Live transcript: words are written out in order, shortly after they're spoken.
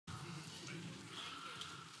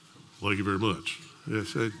Thank you very much.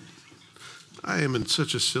 Yes, I am in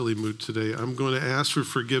such a silly mood today. I'm going to ask for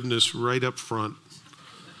forgiveness right up front.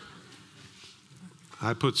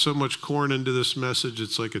 I put so much corn into this message,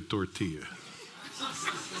 it's like a tortilla.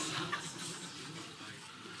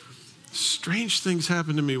 Strange things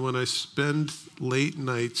happen to me when I spend late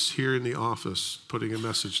nights here in the office putting a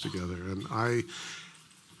message together, and I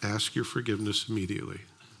ask your forgiveness immediately.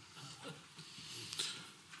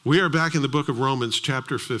 We are back in the book of Romans,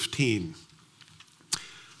 chapter 15.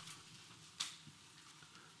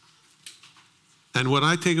 And what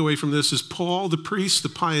I take away from this is Paul, the priest, the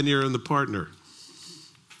pioneer, and the partner.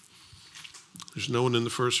 There's no one in the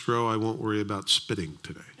first row. I won't worry about spitting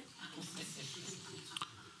today.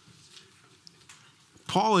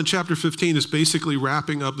 Paul in chapter 15 is basically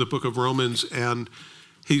wrapping up the book of Romans, and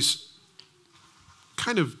he's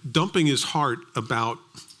kind of dumping his heart about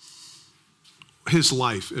his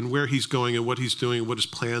life and where he's going and what he's doing and what his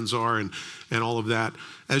plans are and all of that,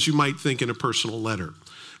 as you might think in a personal letter.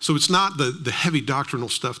 So it's not the heavy doctrinal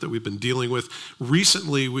stuff that we've been dealing with.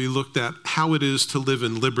 Recently, we looked at how it is to live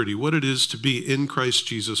in liberty, what it is to be in Christ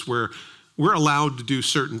Jesus, where we're allowed to do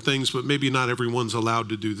certain things, but maybe not everyone's allowed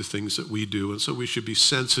to do the things that we do. And so we should be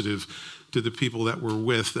sensitive to the people that we're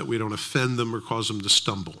with, that we don't offend them or cause them to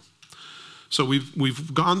stumble. So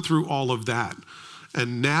we've gone through all of that.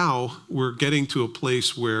 And now we're getting to a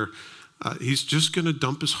place where he's just going to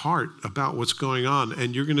dump his heart about what's going on.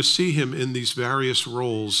 And you're going to see him in these various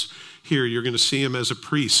roles here. You're going to see him as a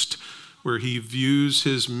priest, where he views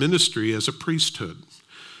his ministry as a priesthood.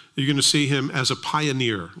 You're going to see him as a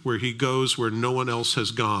pioneer, where he goes where no one else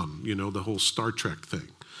has gone, you know, the whole Star Trek thing.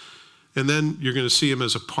 And then you're going to see him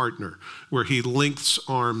as a partner, where he links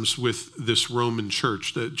arms with this Roman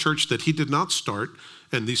church, the church that he did not start,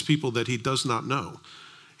 and these people that he does not know.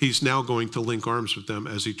 He's now going to link arms with them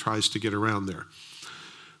as he tries to get around there.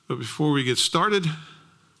 But before we get started,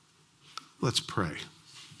 let's pray.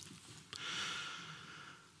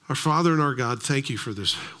 Our Father and our God, thank you for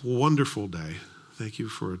this wonderful day. Thank you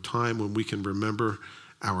for a time when we can remember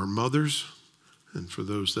our mothers, and for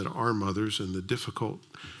those that are mothers, and the difficult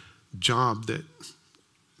job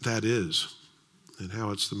that is, and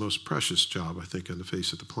how it's the most precious job, I think, on the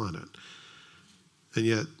face of the planet, and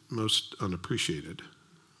yet most unappreciated.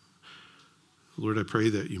 Lord, I pray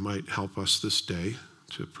that you might help us this day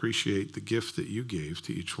to appreciate the gift that you gave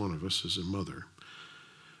to each one of us as a mother.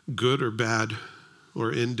 Good or bad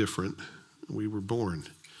or indifferent, we were born.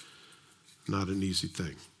 Not an easy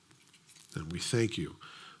thing. And we thank you,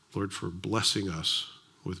 Lord, for blessing us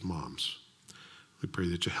with moms. We pray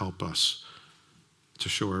that you help us to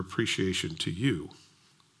show our appreciation to you.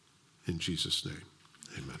 In Jesus' name,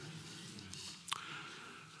 amen.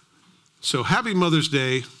 So happy Mother's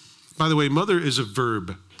Day. By the way, mother is a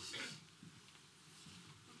verb.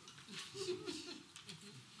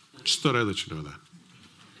 Just thought I'd let you know that.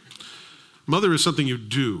 Mother is something you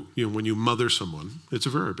do, you know, when you mother someone. It's a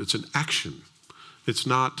verb. It's an action. It's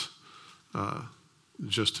not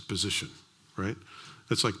just a position, right?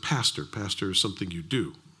 It's like pastor. Pastor is something you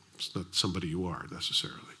do. It's not somebody you are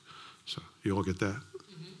necessarily. So you all get that?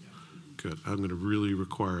 Mm-hmm. Good. I'm going to really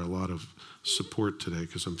require a lot of support today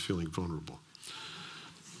because I'm feeling vulnerable.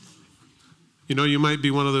 You know, you might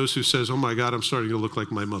be one of those who says, oh my God, I'm starting to look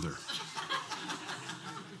like my mother.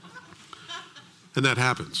 And that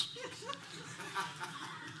happens.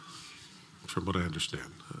 From what I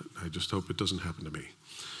understand. I just hope it doesn't happen to me.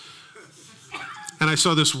 And I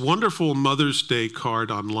saw this wonderful Mother's Day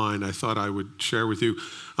card online I thought I would share with you.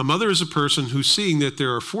 A mother is a person who, seeing that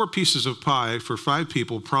there are 4 pieces of pie for 5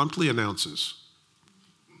 people, promptly announces.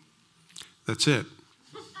 That's it.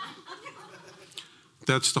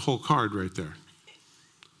 That's the whole card right there.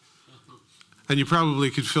 And you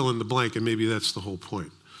probably could fill in the blank, and maybe that's the whole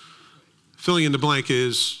point. Filling in the blank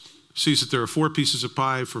is, sees that there are 4 pieces of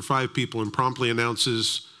pie for 5 people and promptly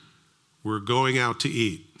announces, we're going out to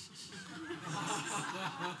eat.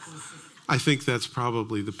 I think that's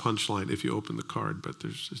probably the punchline if you open the card, but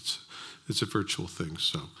it's a virtual thing.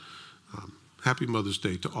 So happy Mother's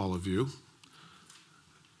Day to all of you.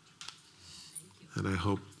 And I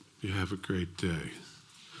hope you have a great day.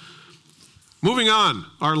 Moving on,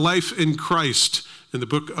 our life in Christ in the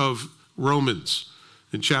book of Romans.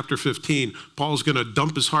 In chapter 15, Paul's going to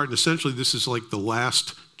dump his heart, and essentially this is like the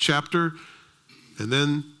last chapter, and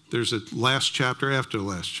then there's a last chapter after the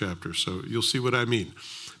last chapter, so you'll see what I mean.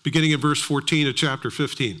 Beginning in verse 14 of chapter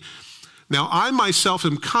 15. Now I myself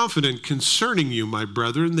am confident concerning you, my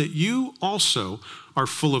brethren, that you also are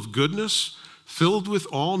full of goodness, filled with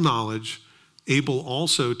all knowledge, able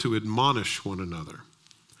also to admonish one another.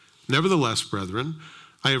 Nevertheless, brethren,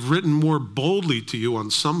 I have written more boldly to you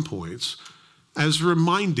on some points, as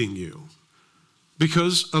reminding you,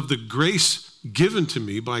 because of the grace given to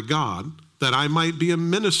me by God, that I might be a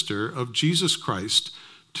minister of Jesus Christ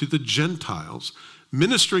to the Gentiles,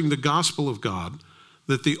 ministering the gospel of God,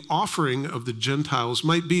 that the offering of the Gentiles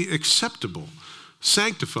might be acceptable,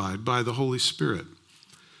 sanctified by the Holy Spirit.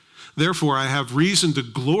 Therefore, I have reason to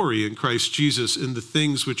glory in Christ Jesus in the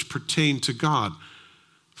things which pertain to God.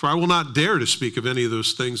 For I will not dare to speak of any of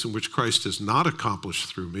those things in which Christ has not accomplished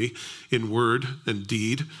through me, in word and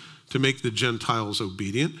deed, to make the Gentiles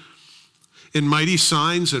obedient, in mighty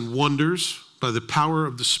signs and wonders by the power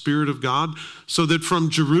of the Spirit of God, so that from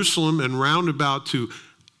Jerusalem and round about to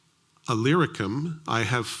Illyricum I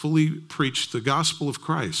have fully preached the gospel of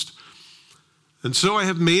Christ. And so I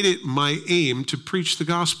have made it my aim to preach the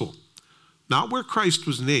gospel, not where Christ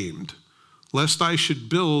was named, lest I should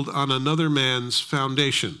build on another man's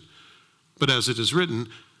foundation. But as it is written,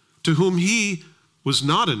 to whom he was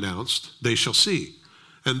not announced, they shall see,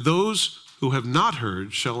 and those who have not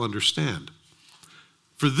heard shall understand.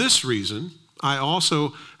 For this reason, I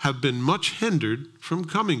also have been much hindered from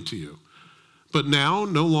coming to you. But now,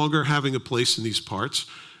 no longer having a place in these parts,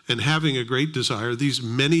 and having a great desire these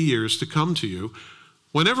many years to come to you,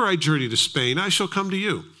 whenever I journey to Spain, I shall come to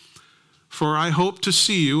you. For I hope to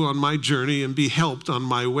see you on my journey and be helped on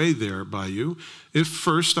my way there by you, if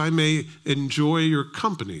first I may enjoy your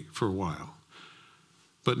company for a while.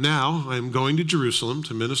 But now I am going to Jerusalem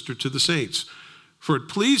to minister to the saints. For it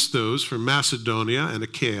pleased those from Macedonia and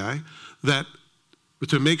Achaia that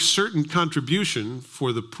to make certain contribution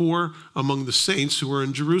for the poor among the saints who are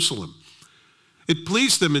in Jerusalem. It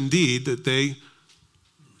pleased them indeed, and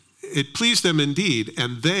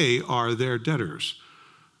they are their debtors.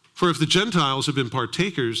 For if the Gentiles have been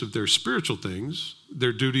partakers of their spiritual things,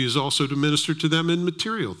 their duty is also to minister to them in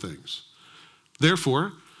material things.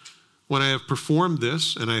 Therefore, when I have performed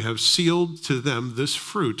this, and I have sealed to them this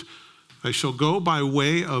fruit, I shall go by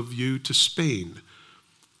way of you to Spain.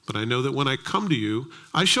 But I know that when I come to you,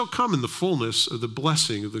 I shall come in the fullness of the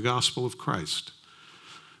blessing of the gospel of Christ.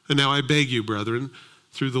 And now I beg you, brethren,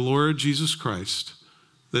 through the Lord Jesus Christ,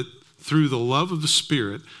 that through the love of the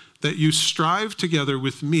Spirit, that you strive together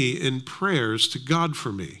with me in prayers to God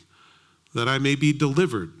for me, that I may be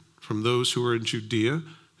delivered from those who are in Judea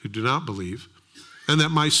who do not believe, and that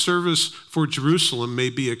my service for Jerusalem may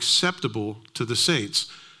be acceptable to the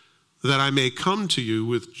saints, that I may come to you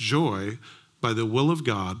with joy by the will of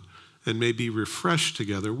God, and may be refreshed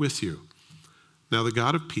together with you. Now the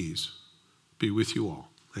God of peace be with you all.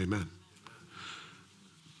 Amen.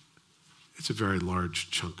 It's a very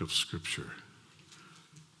large chunk of scripture,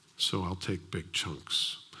 so I'll take big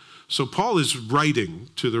chunks. So Paul is writing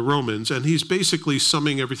to the Romans, and he's basically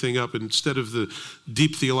summing everything up. Instead of the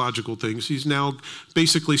deep theological things, he's now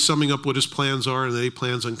basically summing up what his plans are, and that he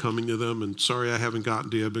plans on coming to them. And sorry I haven't gotten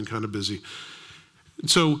to you, I've been kind of busy. And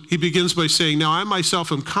so he begins by saying, now I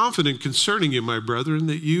myself am confident concerning you, my brethren,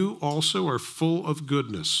 that you also are full of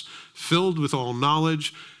goodness, filled with all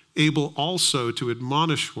knowledge, able also to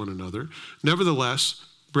admonish one another. Nevertheless,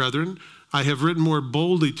 brethren, I have written more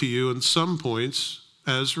boldly to you in some points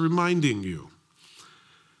as reminding you.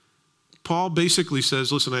 Paul basically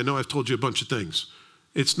says, listen, I know I've told you a bunch of things.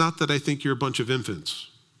 It's not that I think you're a bunch of infants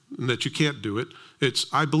and that you can't do it. It's,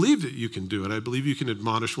 I believe that you can do it. I believe you can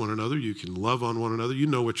admonish one another. You can love on one another. You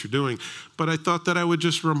know what you're doing. But I thought that I would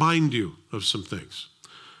just remind you of some things.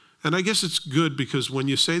 And I guess it's good because when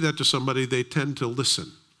you say that to somebody, they tend to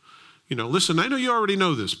listen. You know, listen, I know you already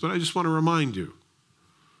know this, but I just want to remind you.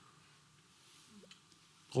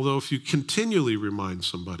 Although if you continually remind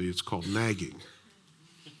somebody, it's called nagging.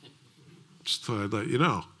 Just thought I'd let you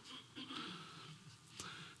know.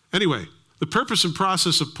 Anyway, the purpose and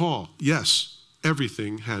process of Paul. Yes,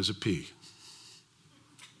 everything has a P.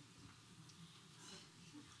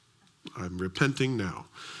 I'm repenting now.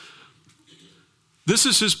 This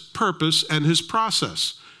is his purpose and his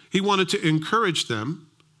process. He wanted to encourage them,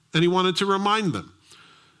 and he wanted to remind them.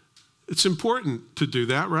 It's important to do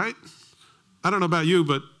that, right? I don't know about you,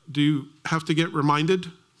 but do you have to get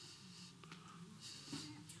reminded?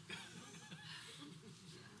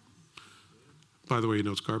 By the way, you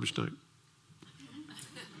know it's garbage night?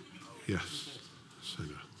 Yes. I know.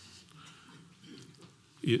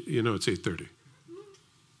 You know it's 8:30.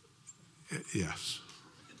 Yes.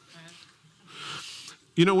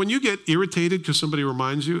 You know, when you get irritated because somebody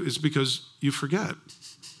reminds you, it's because you forget.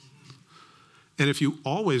 And if you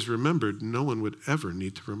always remembered, no one would ever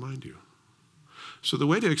need to remind you. So the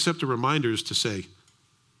way to accept a reminder is to say,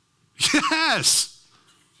 yes!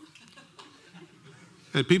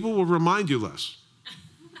 And people will remind you less.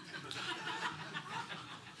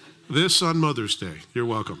 This on Mother's Day. You're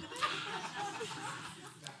welcome.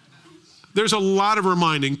 There's a lot of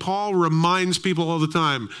reminding. Paul reminds people all the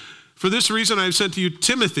time. For this reason, I have sent to you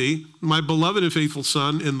Timothy, my beloved and faithful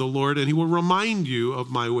son in the Lord, and he will remind you of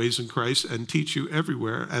my ways in Christ and teach you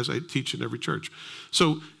everywhere as I teach in every church.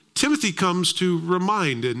 So Timothy comes to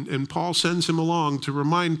remind, and Paul sends him along to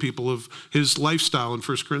remind people of his lifestyle in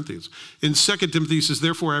 1 Corinthians. In 2 Timothy, he says,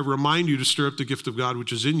 therefore I remind you to stir up the gift of God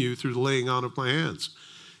which is in you through the laying on of my hands.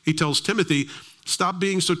 He tells Timothy, stop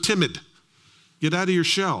being so timid. Get out of your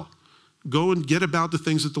shell. Go and get about the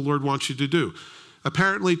things that the Lord wants you to do.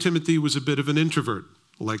 Apparently, Timothy was a bit of an introvert,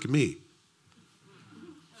 like me.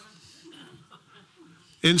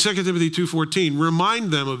 In 2 Timothy 2:14,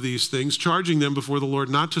 remind them of these things, charging them before the Lord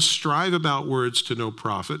not to strive about words to no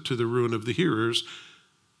profit, to the ruin of the hearers.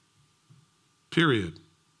 Period.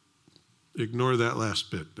 Ignore that last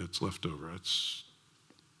bit that's left over. That's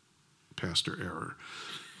pastor error.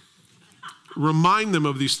 Remind them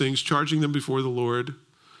of these things, charging them before the Lord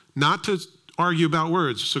not to argue about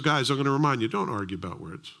words. So guys, I'm going to remind you, don't argue about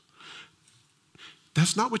words.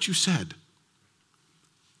 That's not what you said.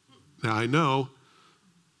 Now I know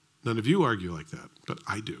none of you argue like that, but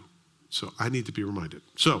I do. So I need to be reminded.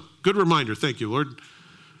 So good reminder. Thank you, Lord.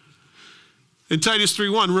 In Titus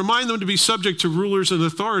 3:1, remind them to be subject to rulers and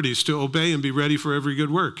authorities, to obey and be ready for every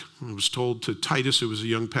good work. I was told to Titus, who was a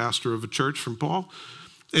young pastor of a church, from Paul.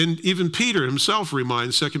 And even Peter himself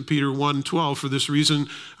reminds, 2 Peter 1:12, for this reason,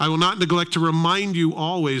 I will not neglect to remind you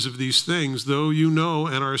always of these things, though you know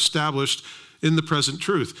and are established in the present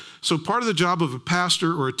truth. So part of the job of a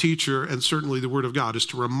pastor or a teacher, and certainly the Word of God, is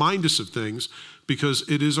to remind us of things, because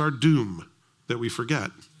it is our doom that we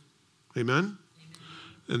forget. Amen?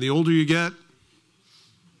 And the older you get,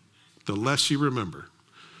 the less you remember.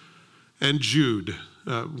 And Jude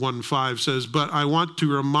 1:5 says, but I want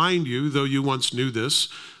to remind you, though you once knew this,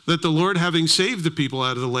 that the Lord, having saved the people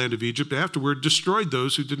out of the land of Egypt, afterward destroyed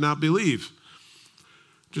those who did not believe.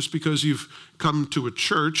 Just because you've come to a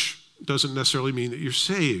church doesn't necessarily mean that you're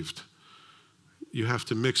saved. You have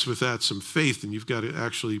to mix with that some faith, and you've got to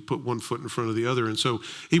actually put one foot in front of the other. And so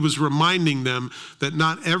he was reminding them that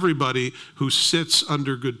not everybody who sits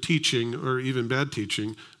under good teaching or even bad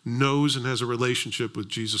teaching knows and has a relationship with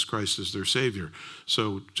Jesus Christ as their Savior.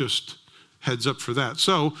 So just heads up for that.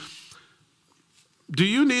 So do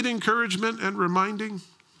you need encouragement and reminding?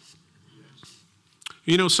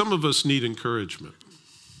 You know, some of us need encouragement.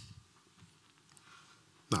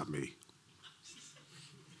 Not me.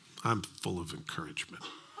 I'm full of encouragement.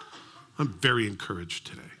 I'm very encouraged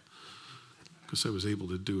today because I was able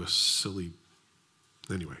to do a silly,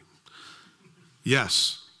 anyway.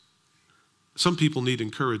 Yes, some people need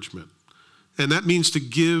encouragement, and that means to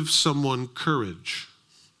give someone courage.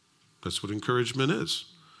 That's what encouragement is.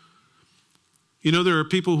 You know, there are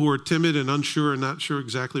people who are timid and unsure and not sure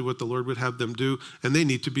exactly what the Lord would have them do, and they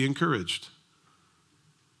need to be encouraged.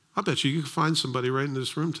 I bet you can find somebody right in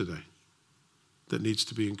this room today that needs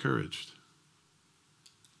to be encouraged.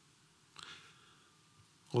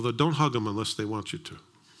 Although don't hug them unless they want you to.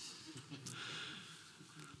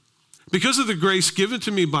 Because of the grace given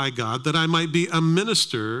to me by God, that I might be a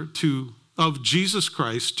minister of Jesus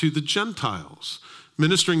Christ to the Gentiles,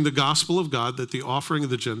 ministering the gospel of God, that the offering of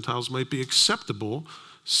the Gentiles might be acceptable,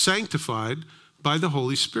 sanctified by the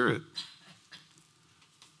Holy Spirit.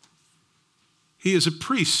 He is a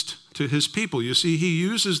priest to his people. You see, he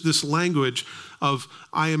uses this language of,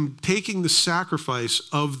 I am taking the sacrifice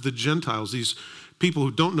of the Gentiles, these people who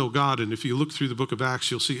don't know God. And if you look through the book of Acts,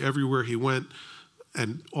 you'll see everywhere he went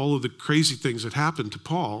and all of the crazy things that happened to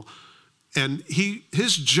Paul. And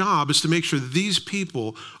his job is to make sure these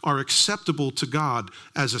people are acceptable to God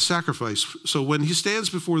as a sacrifice. So when he stands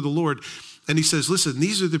before the Lord and he says, listen,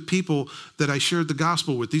 these are the people that I shared the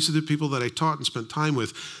gospel with. These are the people that I taught and spent time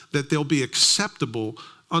with, that they'll be acceptable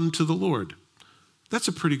unto the Lord. That's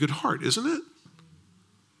a pretty good heart, isn't it?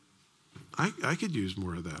 I could use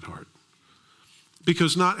more of that heart.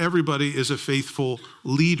 Because not everybody is a faithful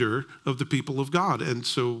leader of the people of God. And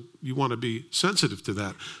so you want to be sensitive to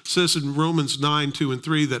that. It says in Romans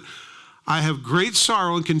 9:2-3 that I have great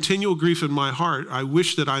sorrow and continual grief in my heart. I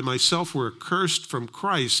wish that I myself were accursed from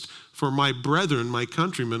Christ for my brethren, my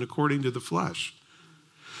countrymen, according to the flesh.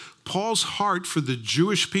 Paul's heart for the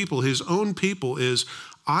Jewish people, his own people, is,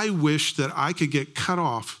 I wish that I could get cut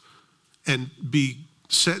off and be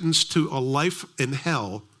sentenced to a life in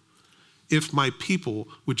hell if my people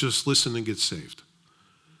would just listen and get saved.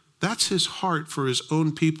 That's his heart for his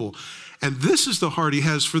own people. And this is the heart he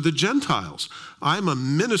has for the Gentiles. I'm a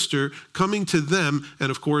minister coming to them,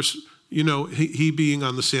 and of course, You know, he being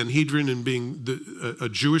on the Sanhedrin and being a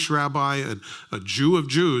Jewish rabbi and a Jew of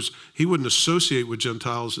Jews, he wouldn't associate with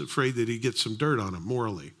Gentiles afraid that he'd get some dirt on him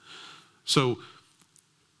morally. So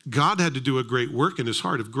God had to do a great work in his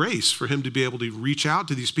heart of grace for him to be able to reach out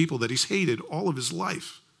to these people that he's hated all of his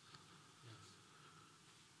life.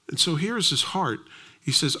 And so here's his heart.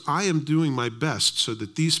 He says, I am doing my best so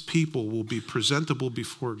that these people will be presentable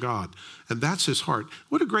before God. And that's his heart.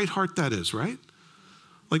 What a great heart that is, right?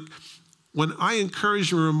 Like, when I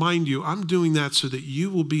encourage and remind you, I'm doing that so that you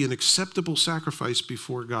will be an acceptable sacrifice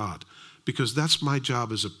before God, because that's my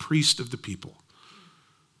job as a priest of the people.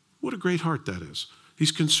 What a great heart that is.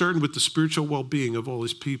 He's concerned with the spiritual well-being of all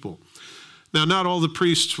his people. Now, not all the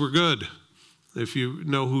priests were good. If you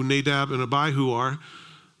know who Nadab and Abihu are,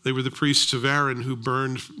 they were the priests of Aaron who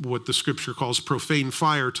burned what the scripture calls profane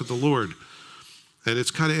fire to the Lord. And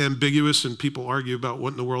it's kind of ambiguous, and people argue about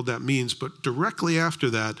what in the world that means. But directly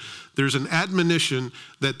after that, there's an admonition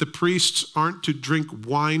that the priests aren't to drink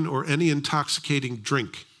wine or any intoxicating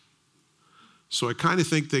drink. So I kind of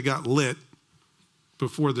think they got lit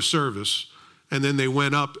before the service, and then they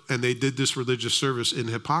went up and they did this religious service in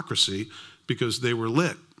hypocrisy because they were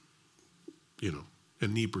lit, you know,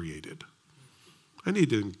 inebriated. I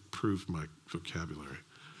need to improve my vocabulary.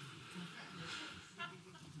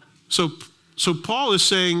 So Paul is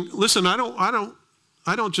saying, listen, I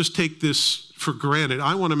don't just take this for granted.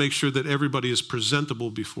 I want to make sure that everybody is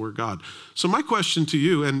presentable before God. So my question to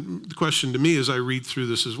you, and the question to me as I read through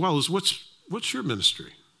this as well, is what's your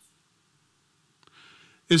ministry?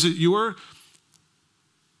 Is it your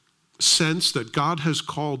sense that God has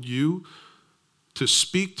called you to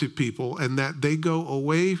speak to people and that they go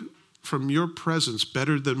away from your presence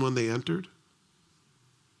better than when they entered?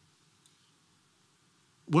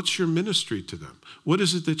 What's your ministry to them? What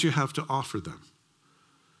is it that you have to offer them?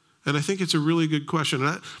 And I think it's a really good question.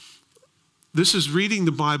 This is reading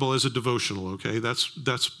the Bible as a devotional, okay?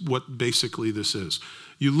 That's what basically this is.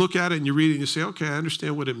 You look at it and you read it and you say, okay, I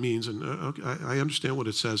understand what it means, and okay, I understand what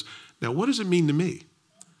it says. Now, what does it mean to me?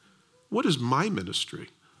 What is my ministry?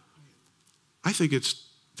 I think it's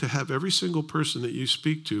to have every single person that you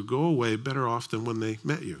speak to go away better off than when they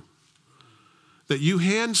met you. That you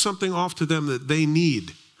hand something off to them that they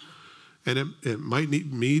need. And it might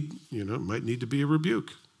need, it might need to be a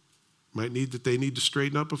rebuke. It might need that they need to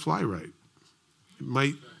straighten up a fly right.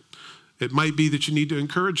 It might be that you need to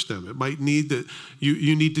encourage them. It might need that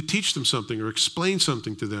you need to teach them something or explain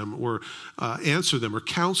something to them or answer them or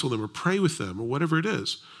counsel them or pray with them or whatever it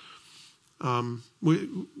is.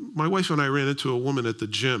 My wife and I ran into a woman at the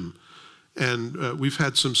gym, and we've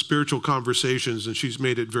had some spiritual conversations, and she's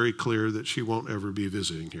made it very clear that she won't ever be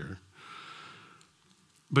visiting here.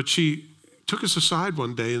 But she took us aside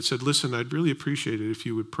one day and said, listen, I'd really appreciate it if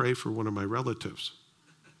you would pray for one of my relatives.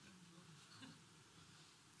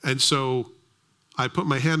 And so I put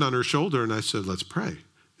my hand on her shoulder and I said, let's pray.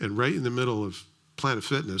 And right in the middle of Planet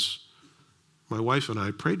Fitness, my wife and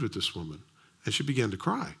I prayed with this woman, and she began to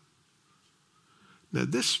cry. Now,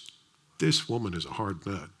 this woman is a hard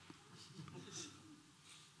nut.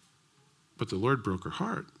 But the Lord broke her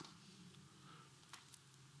heart.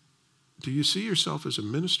 Do you see yourself as a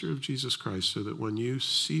minister of Jesus Christ so that when you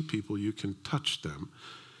see people, you can touch them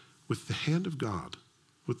with the hand of God,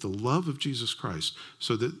 with the love of Jesus Christ,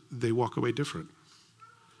 so that they walk away different?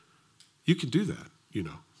 You can do that, you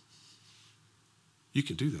know. You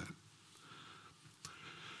can do that.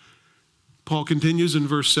 Paul continues in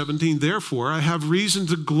verse 17, therefore, I have reason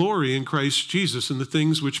to glory in Christ Jesus in the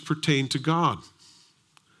things which pertain to God.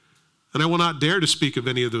 And I will not dare to speak of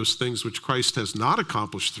any of those things which Christ has not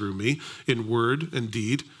accomplished through me in word and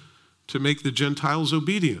deed to make the Gentiles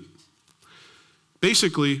obedient.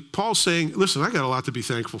 Basically, Paul's saying, listen, I got a lot to be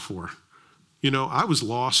thankful for. You know, I was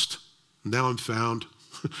lost, now I'm found.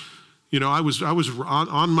 You know, I was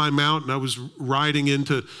on my mount and I was riding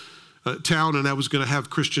into town and I was going to have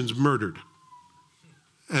Christians murdered.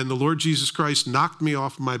 And the Lord Jesus Christ knocked me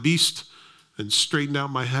off my beast and straightened out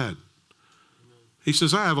my head. He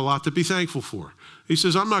says, I have a lot to be thankful for. He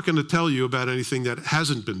says, I'm not going to tell you about anything that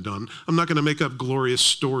hasn't been done. I'm not going to make up glorious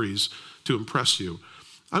stories to impress you.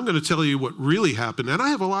 I'm going to tell you what really happened, and I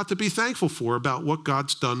have a lot to be thankful for about what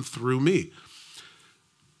God's done through me.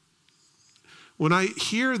 When I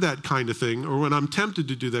hear that kind of thing, or when I'm tempted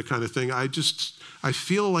to do that kind of thing, I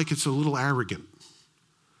feel like it's a little arrogant.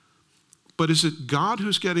 But is it God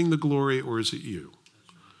who's getting the glory, or is it you?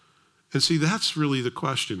 And see, that's really the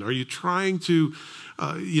question. Are you trying to,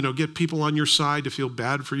 get people on your side to feel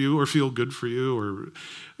bad for you or feel good for you?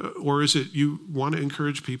 Or is it you want to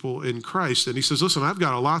encourage people in Christ? And he says, listen, I've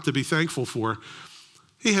got a lot to be thankful for.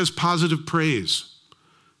 He has positive praise.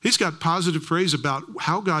 He's got positive praise about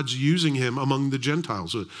how God's using him among the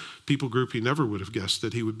Gentiles, a people group he never would have guessed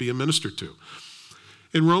that he would be a minister to.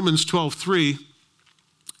 In Romans 12:3,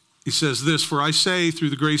 he says this, "For I say through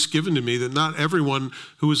the grace given to me that not everyone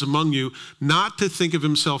who is among you, not to think of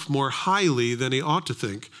himself more highly than he ought to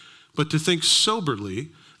think, but to think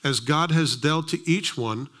soberly, as God has dealt to each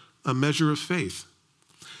one a measure of faith."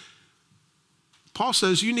 Paul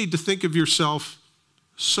says you need to think of yourself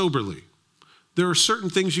soberly. There are certain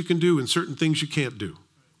things you can do and certain things you can't do,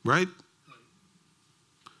 right?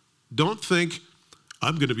 Don't think,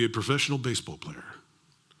 I'm going to be a professional baseball player.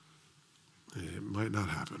 It might not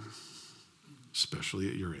happen, especially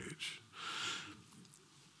at your age.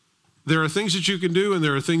 There are things that you can do and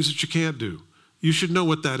there are things that you can't do. You should know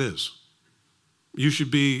what that is. You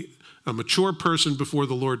should be a mature person before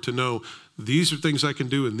the Lord to know these are things I can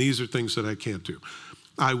do and these are things that I can't do.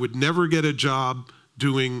 I would never get a job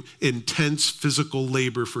doing intense physical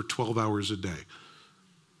labor for 12 hours a day.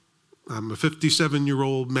 I'm a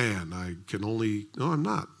 57-year-old man. I'm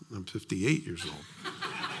not. I'm 58 years old.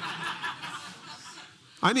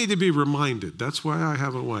 I need to be reminded. That's why I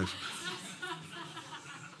have a wife.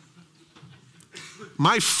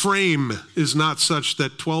 My frame is not such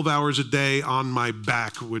that 12 hours a day on my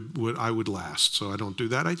back I would last. So I don't do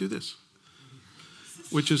that. I do this,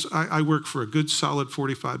 which is I work for a good solid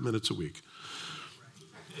 45 minutes a week.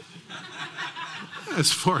 As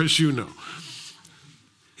far as you know.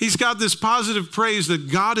 He's got this positive praise that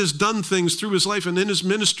God has done things through his life and in his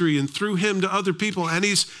ministry and through him to other people. And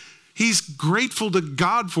he's grateful to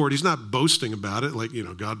God for it. He's not boasting about it like,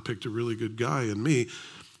 God picked a really good guy in me.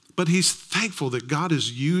 But he's thankful that God has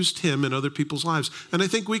used him in other people's lives. And I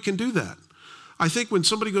think we can do that. I think when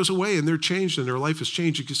somebody goes away and they're changed and their life has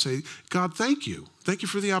changed, you can say, God, thank you. Thank you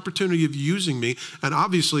for the opportunity of using me. And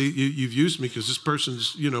obviously you've used me because this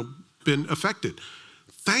person's, been affected.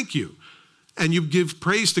 Thank you. And you give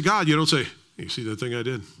praise to God. You don't say, you see that thing I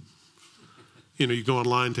did? You go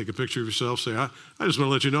online, take a picture of yourself, say, I just want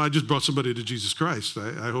to let you know I just brought somebody to Jesus Christ.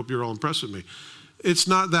 I hope you're all impressed with me. It's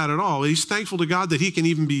not that at all. He's thankful to God that he can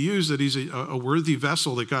even be used, that he's a worthy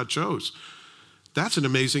vessel that God chose. That's an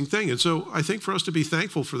amazing thing. And so I think for us to be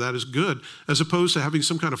thankful for that is good, as opposed to having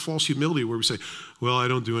some kind of false humility where we say, well, I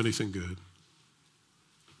don't do anything good.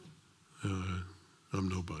 I'm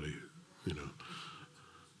nobody,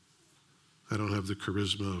 I don't have the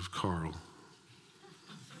charisma of Carl.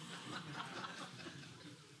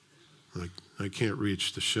 I can't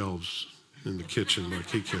reach the shelves in the kitchen like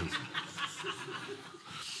he can.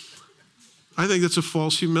 I think that's a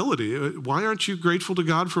false humility. Why aren't you grateful to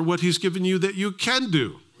God for what he's given you that you can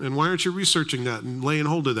do? And why aren't you researching that and laying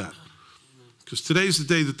hold of that? Because today's the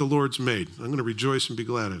day that the Lord's made. I'm going to rejoice and be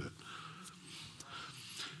glad in it.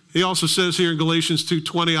 He also says here in Galatians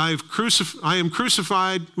 2:20, I am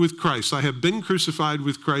crucified with Christ. I have been crucified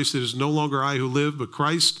with Christ. It is no longer I who live, but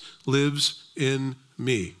Christ lives in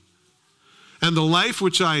me. And the life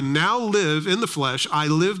which I now live in the flesh, I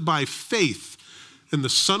live by faith in the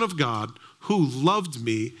Son of God who loved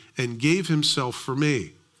me and gave himself for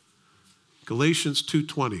me. Galatians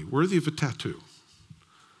 2:20, worthy of a tattoo.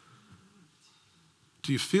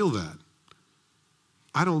 Do you feel that?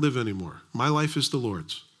 I don't live anymore. My life is the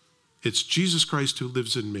Lord's. It's Jesus Christ who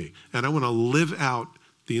lives in me. And I want to live out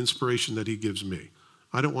the inspiration that he gives me.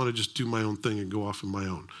 I don't want to just do my own thing and go off on my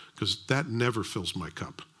own, because that never fills my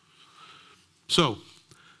cup. So,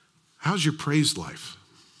 how's your praise life?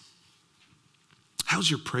 How's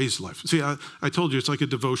your praise life? See, I told you it's like a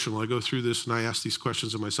devotional. I go through this and I ask these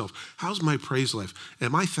questions of myself. How's my praise life?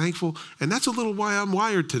 Am I thankful? And that's a little why I'm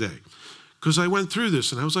wired today. Because I went through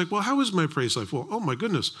this and I was like, well, how is my praise life? Well, oh my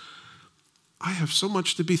goodness. I have so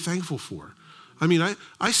much to be thankful for. I mean,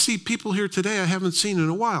 I see people here today I haven't seen in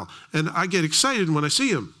a while, and I get excited when I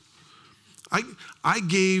see them. I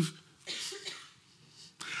gave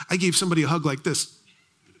somebody a hug like this.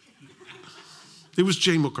 It was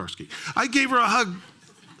Jane Mokarski. I gave her a hug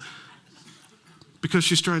because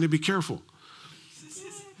she's trying to be careful.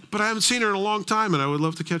 But I haven't seen her in a long time, and I would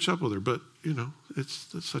love to catch up with her. But, it's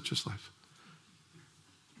such is life.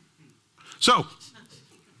 So,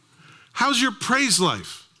 how's your praise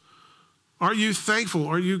life? Are you thankful?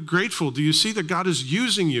 Are you grateful? Do you see that God is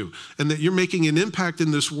using you and that you're making an impact in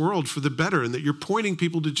this world for the better and that you're pointing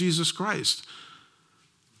people to Jesus Christ?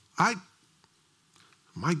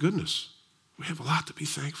 My goodness, we have a lot to be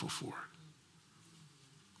thankful for.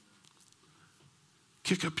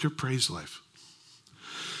 Kick up your praise life.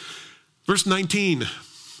 Verse 19,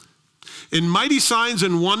 in mighty signs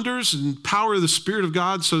and wonders and power of the Spirit of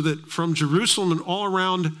God, so that from Jerusalem and all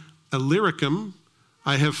around Illyricum,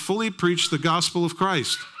 I have fully preached the gospel of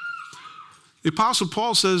Christ. The Apostle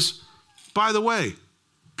Paul says, by the way,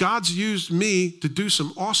 God's used me to do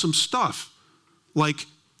some awesome stuff, like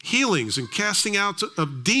healings and casting out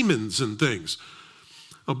of demons and things.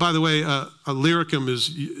 Oh, by the way, Illyricum is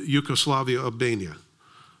Yugoslavia, Albania.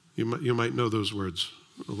 You might know those words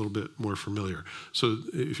a little bit more familiar. So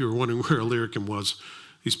if you were wondering where Illyricum was,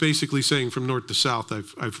 he's basically saying from north to south,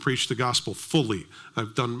 I've preached the gospel fully.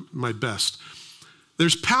 I've done my best.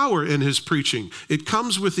 There's power in his preaching. It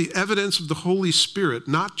comes with the evidence of the Holy Spirit,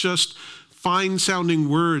 not just fine-sounding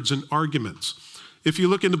words and arguments. If you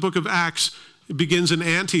look in the book of Acts, it begins in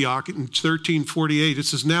Antioch in 1348. It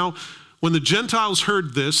says, now when the Gentiles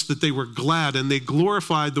heard this, that they were glad and they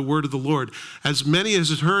glorified the word of the Lord. As many as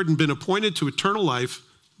had heard and been appointed to eternal life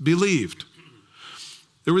believed.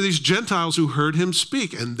 There were these Gentiles who heard him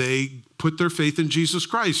speak and they put their faith in Jesus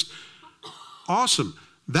Christ. Awesome.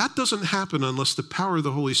 That doesn't happen unless the power of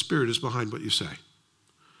the Holy Spirit is behind what you say.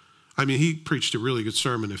 I mean, he preached a really good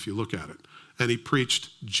sermon if you look at it. And he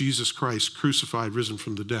preached Jesus Christ crucified, risen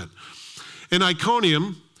from the dead. In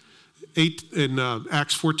Iconium, in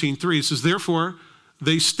Acts 14:3, it says, therefore,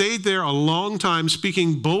 they stayed there a long time,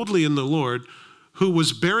 speaking boldly in the Lord, who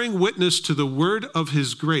was bearing witness to the word of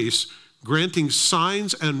his grace, granting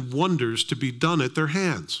signs and wonders to be done at their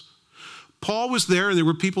hands. Paul was there, and there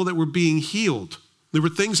were people that were being healed. There were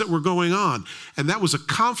things that were going on, and that was a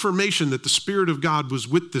confirmation that the Spirit of God was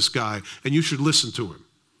with this guy, and you should listen to him.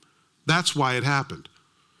 That's why it happened.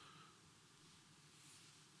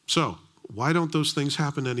 So, why don't those things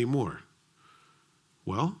happen anymore?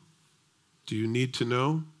 Well, do you need to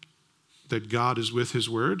know that God is with his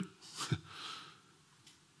word?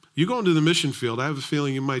 You go into the mission field, I have a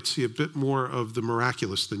feeling you might see a bit more of the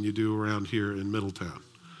miraculous than you do around here in Middletown.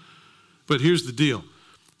 But here's the deal.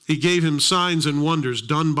 He gave him signs and wonders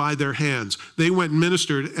done by their hands. They went and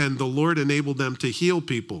ministered, and the Lord enabled them to heal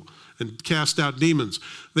people and cast out demons.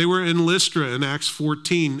 They were in Lystra in Acts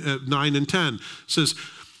 14, 9 and 10. It says,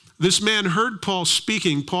 this man heard Paul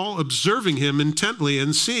speaking. Paul, observing him intently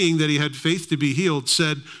and seeing that he had faith to be healed,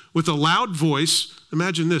 said with a loud voice,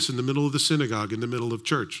 imagine this in the middle of the synagogue, in the middle of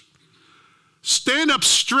church, stand up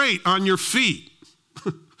straight on your feet.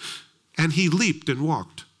 And he leaped and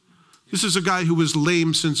walked. This is a guy who was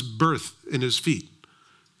lame since birth in his feet.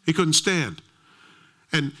 He couldn't stand.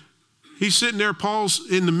 And he's sitting there,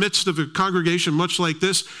 Paul's in the midst of a congregation much like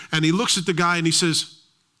this, and he looks at the guy and he says,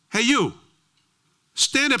 hey, you,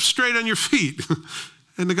 stand up straight on your feet.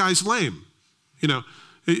 And the guy's lame. You know,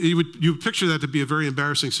 you would picture that to be a very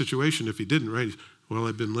embarrassing situation if he didn't, right? Well,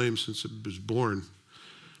 I've been lame since I was born.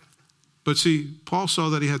 But see, Paul saw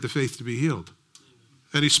that he had the faith to be healed.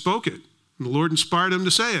 And he spoke it. And the Lord inspired him to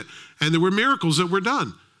say it. And there were miracles that were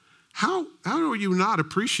done. How are you not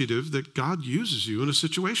appreciative that God uses you in a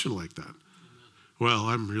situation like that? Well,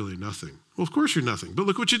 I'm really nothing. Well, of course you're nothing. But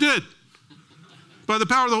look what you did. By the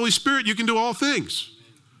power of the Holy Spirit, you can do all things.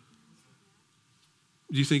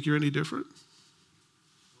 Do you think you're any different?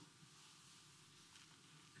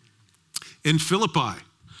 In Philippi,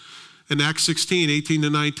 in Acts 16, 18 to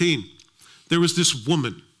 19, there was this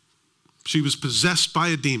woman. She was possessed by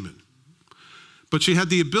a demon. But she had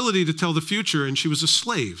the ability to tell the future, and she was a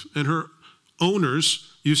slave. And her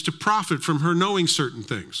owners used to profit from her knowing certain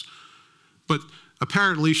things. But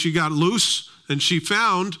apparently she got loose, and she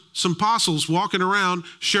found some apostles walking around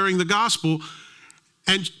sharing the gospel.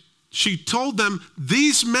 And she told them,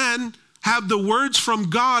 these men have the words from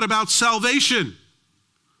God about salvation.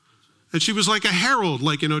 And she was like a herald,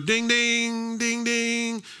 like, ding, ding, ding,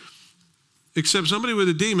 ding. Except somebody with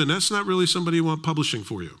a demon, that's not really somebody you want publishing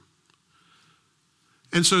for you.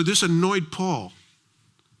 And so this annoyed Paul.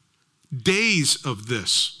 Days of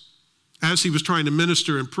this, as he was trying to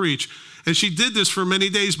minister and preach. And she did this for many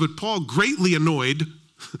days, but Paul, greatly annoyed,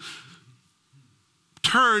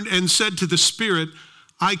 turned and said to the Spirit,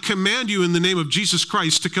 I command you in the name of Jesus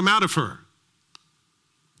Christ to come out of her.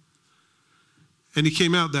 And he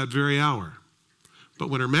came out that very hour. But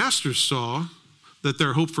when her masters saw that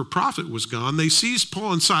their hope for profit was gone, they seized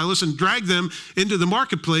Paul and Silas and dragged them into the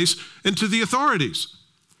marketplace and to the authorities.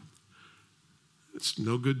 It's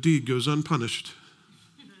no good deed goes unpunished.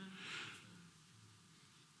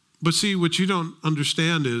 But see, what you don't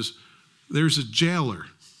understand is there's a jailer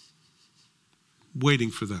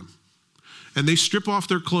waiting for them. And they strip off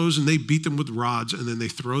their clothes and they beat them with rods, and then they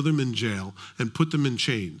throw them in jail and put them in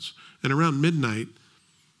chains. And around midnight,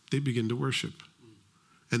 they begin to worship.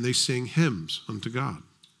 And they sing hymns unto God.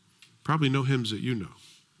 Probably no hymns that you know.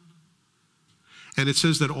 And it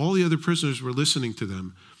says that all the other prisoners were listening to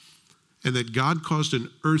them, and that God caused an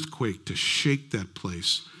earthquake to shake that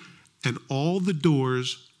place. And all the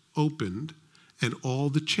doors opened, and all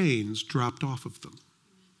the chains dropped off of them.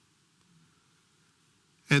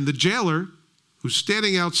 And the jailer, who's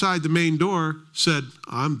standing outside the main door, said,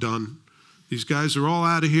 I'm done. These guys are all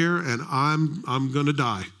out of here, and I'm going to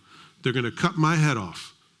die. They're going to cut my head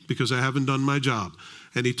off because I haven't done my job.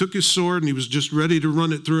 And he took his sword, and he was just ready to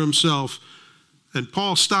run it through himself. And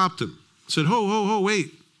Paul stopped him, said, ho,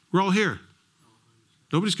 wait. We're all here.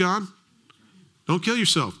 Nobody's gone. Don't kill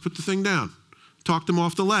yourself. Put the thing down. Talked him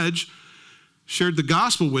off the ledge, shared the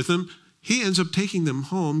gospel with him. He ends up taking them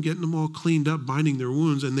home, getting them all cleaned up, binding their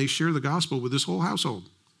wounds, and they share the gospel with his whole household.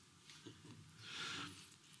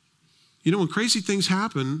 You know, when crazy things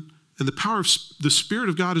happen and the power of the Spirit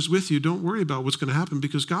of God is with you, don't worry about what's going to happen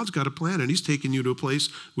because God's got a plan and he's taking you to a place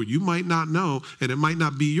where you might not know, and it might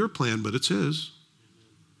not be your plan, but it's his.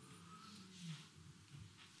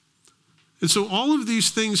 And so all of these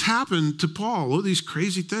things happened to Paul, all these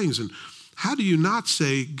crazy things. And how do you not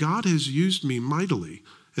say, God has used me mightily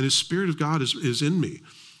and his Spirit of God is in me?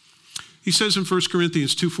 He says in 1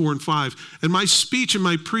 Corinthians 2, 4, and 5, and my speech and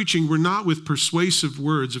my preaching were not with persuasive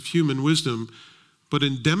words of human wisdom, but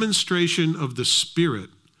in demonstration of the Spirit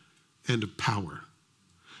and of power,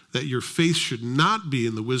 that your faith should not be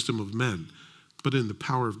in the wisdom of men, but in the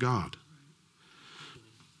power of God.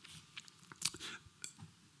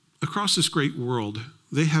 Across this great world,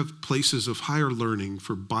 they have places of higher learning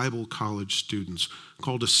for Bible college students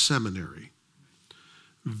called a seminary.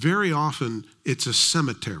 Very often, it's a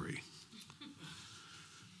cemetery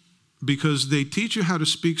because they teach you how to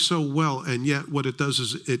speak so well, and yet what it does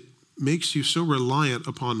is it makes you so reliant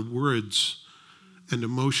upon words and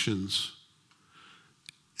emotions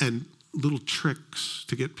and little tricks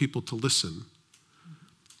to get people to listen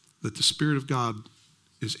that the Spirit of God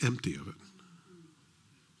is empty of it.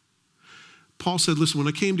 Paul said, listen, when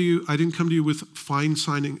I came to you, I didn't come to you with fine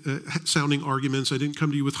sounding arguments. I didn't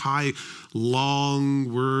come to you with high,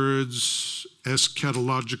 long words,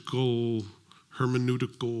 eschatological,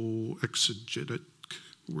 hermeneutical, exegetic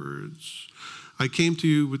words. I came to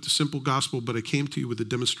you with the simple gospel, but I came to you with a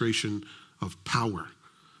demonstration of power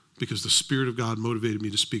because the Spirit of God motivated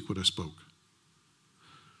me to speak what I spoke.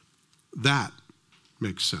 That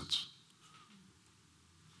makes sense.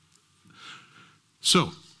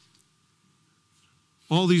 So,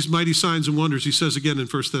 all these mighty signs and wonders, he says again in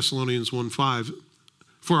 1 Thessalonians 1:5,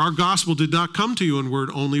 for our gospel did not come to you in word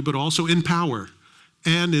only, but also in power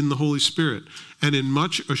and in the Holy Spirit, and in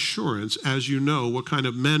much assurance, as you know what kind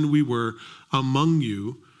of men we were among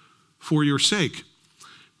you for your sake.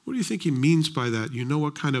 What do you think he means by that? You know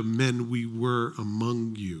what kind of men we were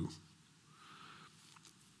among you.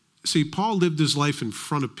 See, Paul lived his life in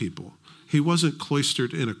front of people. He wasn't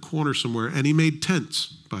cloistered in a corner somewhere, and he made tents,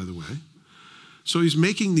 by the way. So he's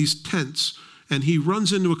making these tents, and he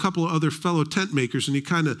runs into a couple of other fellow tent makers, and he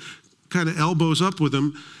kind of elbows up with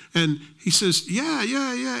them, and he says, yeah,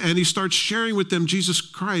 and he starts sharing with them Jesus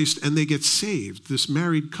Christ, and they get saved, this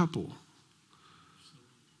married couple,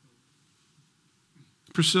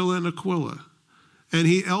 Priscilla and Aquila. And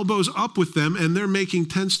he elbows up with them, and they're making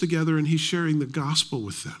tents together, and he's sharing the gospel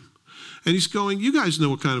with them. And he's going, you guys know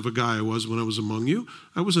what kind of a guy I was when I was among you.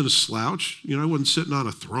 I wasn't a slouch. I wasn't sitting on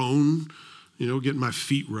a throne, getting my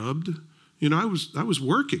feet rubbed. I was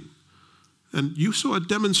working. And you saw a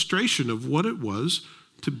demonstration of what it was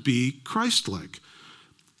to be Christ-like.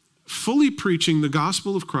 Fully preaching the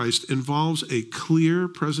gospel of Christ involves a clear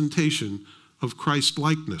presentation of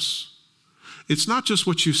Christ-likeness. It's not just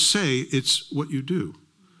what you say, it's what you do.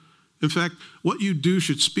 In fact, what you do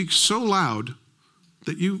should speak so loud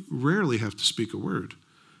that you rarely have to speak a word.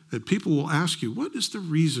 And people will ask you, what is the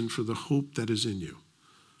reason for the hope that is in you?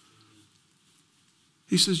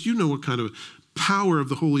 He says, you know what kind of power of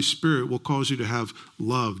the Holy Spirit will cause you to have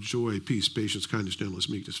love, joy, peace, patience, kindness, gentleness,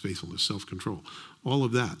 meekness, faithfulness, self-control, all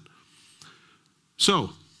of that.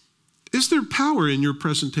 So, is there power in your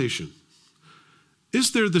presentation?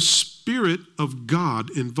 Is there the Spirit of God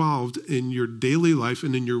involved in your daily life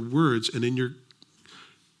and in your words and in your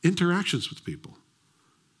interactions with people?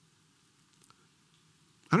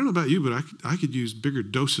 I don't know about you, but I could use bigger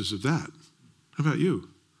doses of that. How about you?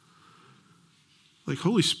 Like,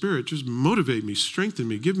 Holy Spirit, just motivate me, strengthen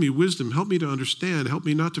me, give me wisdom, help me to understand, help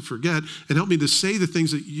me not to forget, and help me to say the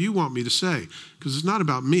things that you want me to say. Because it's not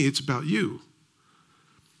about me, it's about you.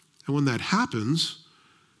 And when that happens,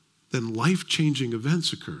 then life-changing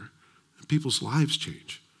events occur, and people's lives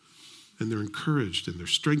change. And they're encouraged, and they're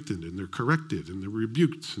strengthened, and they're corrected, and they're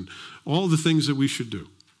rebuked, and all the things that we should do.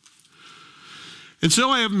 And so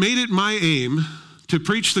I have made it my aim to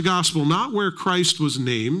preach the gospel not where Christ was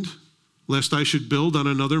named, lest I should build on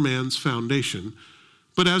another man's foundation,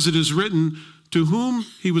 but as it is written, To whom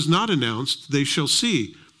he was not announced, they shall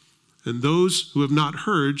see, and those who have not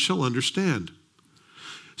heard shall understand.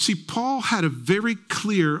 See, Paul had a very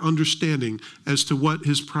clear understanding as to what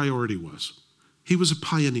his priority was. He was a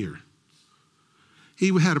pioneer.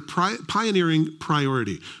 He had a pioneering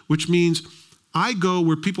priority, which means I go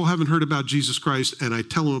where people haven't heard about Jesus Christ and I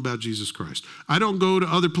tell them about Jesus Christ. I don't go to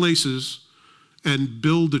other places and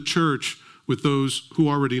build a church with those who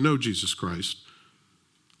already know Jesus Christ.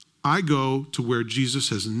 I go to where Jesus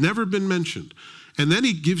has never been mentioned. And then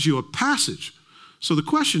he gives you a passage. So the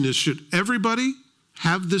question is, should everybody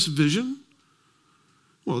have this vision?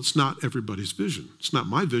 Well, it's not everybody's vision. It's not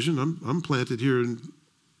my vision. I'm planted here in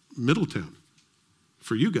Middletown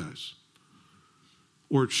for you guys.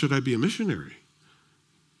 Or should I be a missionary?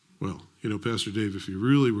 Well, you know, Pastor Dave, if you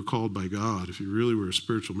really were called by God, if you really were a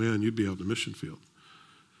spiritual man, you'd be out in the mission field.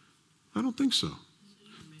 I don't think so.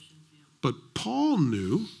 But Paul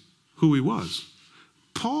knew who he was.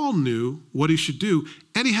 Paul knew what he should do,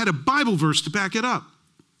 and he had a Bible verse to back it up.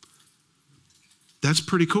 That's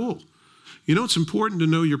pretty cool. You know, it's important to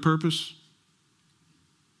know your purpose.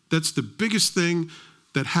 That's the biggest thing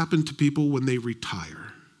that happened to people when they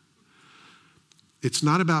retire. It's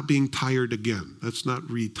not about being tired again. That's not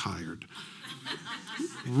retired.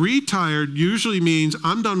 Retired usually means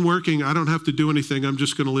I'm done working. I don't have to do anything. I'm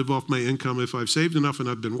just going to live off my income if I've saved enough and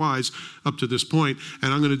I've been wise up to this point,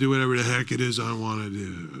 and I'm going to do whatever the heck it is I want to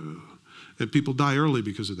do. And people die early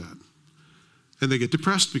because of that. And they get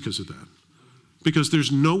depressed because of that. Because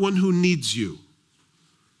there's no one who needs you.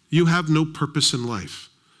 You have no purpose in life.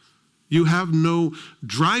 You have no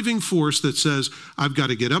driving force that says, I've got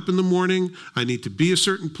to get up in the morning, I need to be a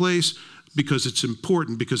certain place because it's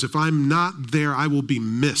important, because if I'm not there, I will be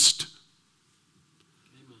missed.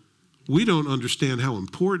 Amen. We don't understand how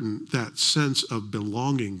important that sense of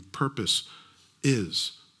belonging, purpose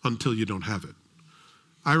is until you don't have it.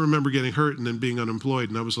 I remember getting hurt and then being unemployed,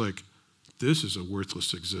 and I was like, this is a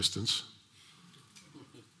worthless existence.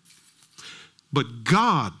 But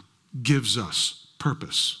God gives us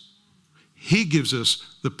purpose. He gives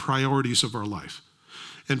us the priorities of our life.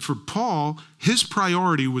 And for Paul, his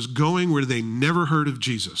priority was going where they never heard of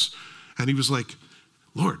Jesus. And he was like,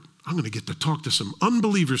 Lord, I'm going to get to talk to some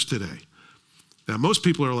unbelievers today. Now, most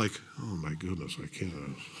people are like, oh my goodness, I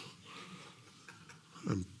can't.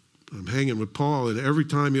 I'm hanging with Paul, and every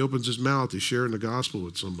time he opens his mouth, he's sharing the gospel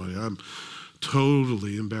with somebody. I'm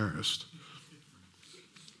totally embarrassed.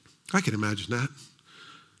 I can imagine that.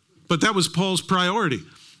 But that was Paul's priority.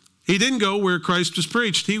 He didn't go where Christ was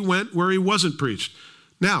preached. He went where he wasn't preached.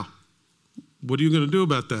 Now, what are you going to do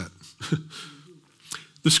about that?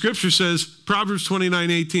 The scripture says, Proverbs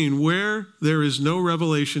 29:18, where there is no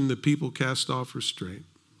revelation, the people cast off restraint.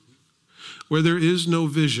 Where there is no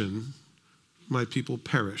vision, my people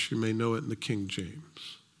perish. You may know it in the King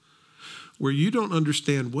James. Where you don't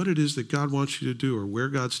understand what it is that God wants you to do or where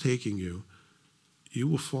God's taking you, you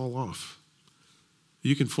will fall off.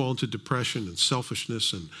 You can fall into depression and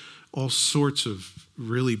selfishness and all sorts of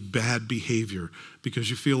really bad behavior because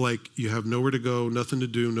you feel like you have nowhere to go, nothing to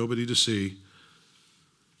do, nobody to see,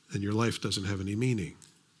 and your life doesn't have any meaning.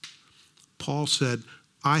 Paul said,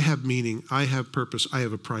 I have meaning, I have purpose, I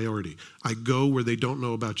have a priority. I go where they don't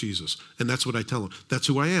know about Jesus, and that's what I tell them. That's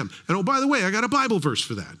who I am. And oh, by the way, I got a Bible verse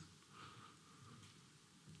for that.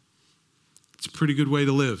 It's a pretty good way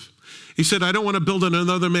to live. He said, I don't want to build on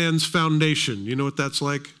another man's foundation. You know what that's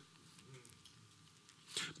like?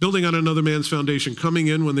 Building on another man's foundation, coming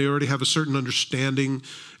in when they already have a certain understanding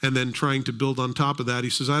and then trying to build on top of that. He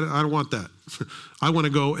says, I don't want that. I want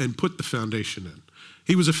to go and put the foundation in.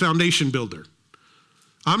 He was a foundation builder.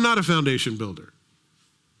 I'm not a foundation builder.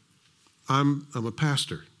 I'm a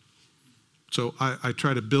pastor. So I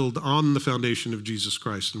try to build on the foundation of Jesus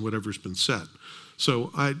Christ and whatever's been set.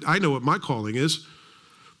 So I know what my calling is.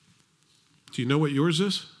 Do you know what yours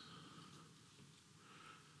is?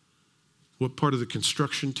 What part of the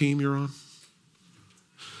construction team you're on?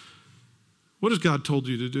 What has God told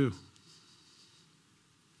you to do?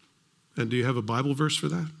 And do you have a Bible verse for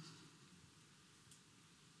that?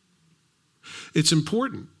 It's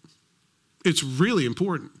important. It's really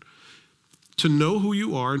important to know who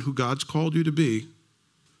you are and who God's called you to be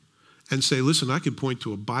and say, listen, I can point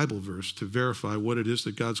to a Bible verse to verify what it is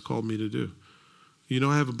that God's called me to do. You know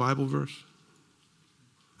I have a Bible verse?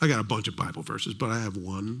 I got a bunch of Bible verses, but I have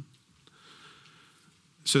one.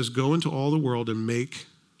 It says, go into all the world and make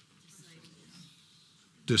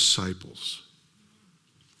disciples,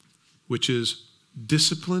 which is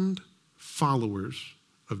disciplined followers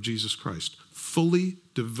of Jesus Christ, fully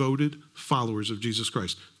devoted followers of Jesus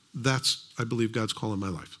Christ. That's, I believe, God's call in my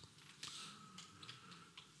life.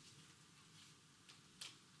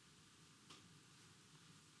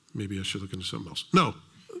 Maybe I should look into something else. No,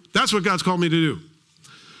 that's what God's called me to do.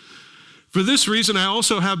 For this reason, I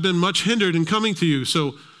also have been much hindered in coming to you.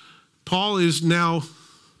 So Paul is now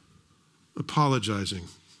apologizing.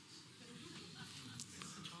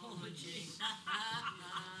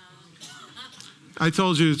 I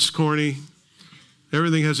told you it's corny.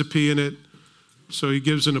 Everything has a P in it. So he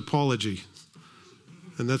gives an apology.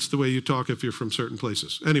 And that's the way you talk if you're from certain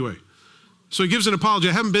places. Anyway, so he gives an apology.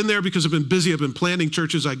 I haven't been there because I've been busy. I've been planting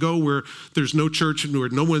churches. I go where there's no church and where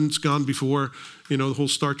no one's gone before, you know, the whole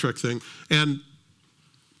Star Trek thing. And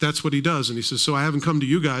that's what he does. And he says, so I haven't come to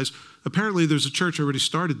you guys. Apparently there's a church already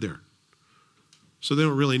started there. So they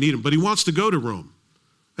don't really need him. But he wants to go to Rome.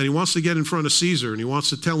 And he wants to get in front of Caesar. And he wants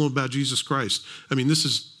to tell him about Jesus Christ. I mean, this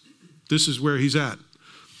is where he's at.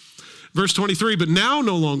 Verse 23, but now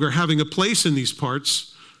no longer having a place in these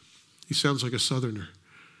parts. He sounds like a southerner.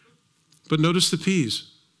 But notice the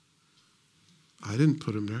P's. I didn't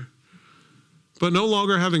put him there. But no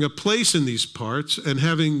longer having a place in these parts and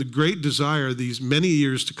having the great desire these many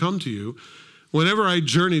years to come to you, whenever I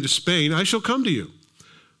journey to Spain, I shall come to you.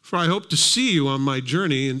 For I hope to see you on my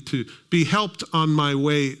journey and to be helped on my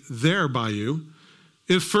way there by you,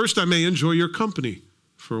 if first I may enjoy your company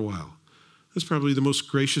for a while. That's probably the most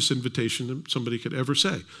gracious invitation somebody could ever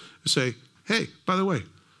say. Say, hey, by the way,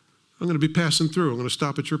 I'm going to be passing through. I'm going to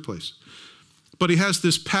stop at your place. But he has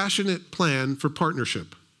this passionate plan for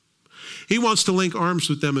partnership. He wants to link arms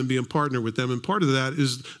with them and be a partner with them. And part of that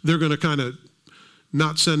is they're going to kind of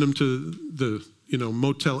not send him to the,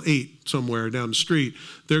 Motel 8 somewhere down the street.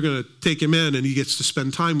 They're going to take him in and he gets to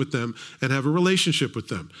spend time with them and have a relationship with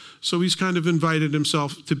them. So he's kind of invited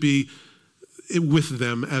himself to be with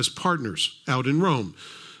them as partners out in Rome.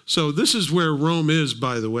 So this is where Rome is,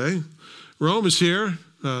 by the way. Rome is here.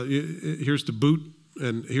 Here's the boot,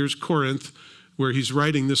 and here's Corinth, where he's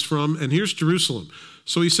writing this from, and here's Jerusalem.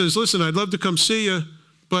 So he says, listen, I'd love to come see you,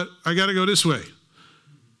 but I got to go this way,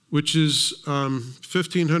 which is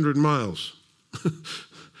 1,500 miles,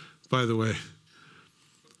 by the way.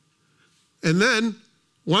 And then,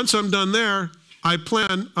 once I'm done there, I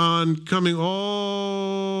plan on coming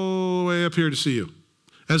all the way up here to see you.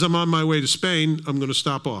 As I'm on my way to Spain, I'm going to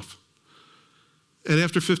stop off. And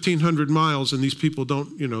after 1,500 miles, and these people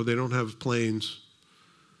don't, they don't have planes,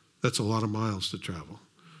 that's a lot of miles to travel.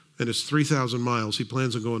 And it's 3,000 miles. He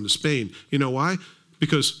plans on going to Spain. You know why?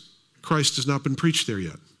 Because Christ has not been preached there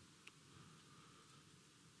yet.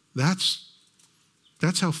 That's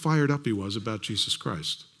how fired up he was about Jesus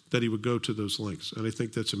Christ, that he would go to those lengths. And I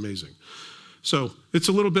think that's amazing. So it's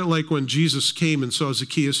a little bit like when Jesus came and saw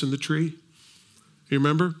Zacchaeus in the tree. You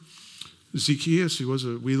remember? Zacchaeus, he was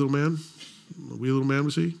a wee little man. A wee little man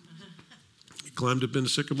was he? He climbed up in the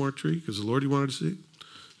sycamore tree because the Lord he wanted to see.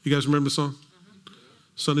 You guys remember the song?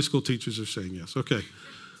 Sunday school teachers are saying yes. Okay.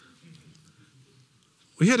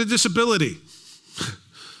 He had a disability.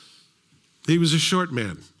 He was a short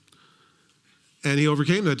man. And he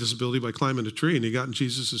overcame that disability by climbing a tree, and he got in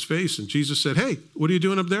Jesus' face, and Jesus said, hey, what are you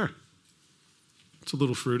doing up there? It's a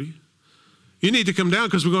little fruity. You need to come down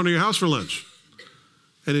because we're going to your house for lunch.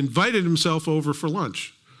 And invited himself over for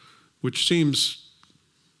lunch, which seems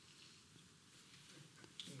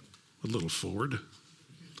a little forward.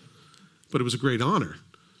 But it was a great honor.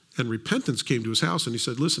 And repentance came to his house, and he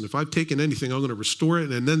said, listen, if I've taken anything, I'm going to restore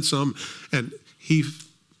it, and then some. And he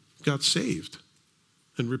got saved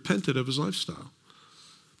and repented of his lifestyle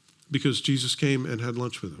because Jesus came and had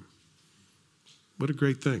lunch with him. What a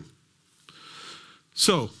great thing.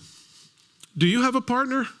 So, do you have a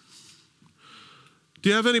partner? Do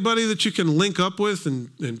you have anybody that you can link up with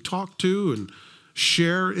and talk to and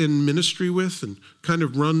share in ministry with and kind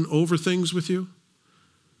of run over things with you?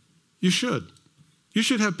 You should. You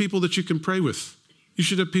should have people that you can pray with. You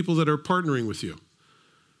should have people that are partnering with you.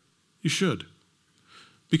 You should.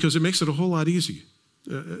 Because it makes it a whole lot easier.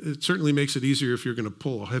 It certainly makes it easier if you're going to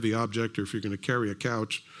pull a heavy object or if you're going to carry a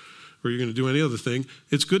couch or you're going to do any other thing.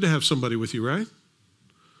 It's good to have somebody with you, right?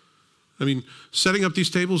 I mean, setting up these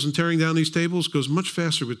tables and tearing down these tables goes much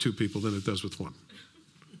faster with two people than it does with one.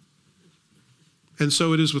 And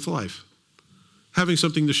so it is with life. Having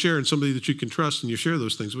something to share and somebody that you can trust and you share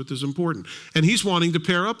those things with is important. And he's wanting to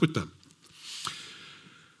pair up with them.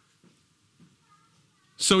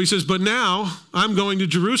 So he says, but now I'm going to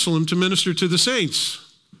Jerusalem to minister to the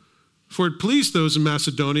saints. For it pleased those in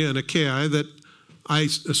Macedonia and Achaia that a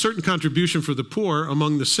certain contribution for the poor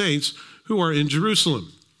among the saints who are in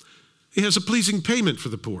Jerusalem. He has a pleasing payment for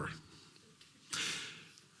the poor.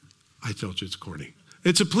 I told you it's corny.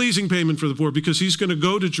 It's a pleasing payment for the poor because he's going to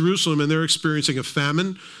go to Jerusalem and they're experiencing a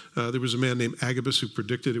famine. There was a man named Agabus who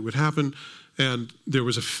predicted it would happen. And there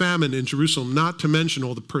was a famine in Jerusalem, not to mention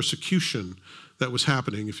all the persecution that was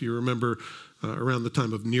happening. If you remember around the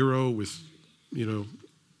time of Nero with,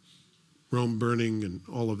 Rome burning and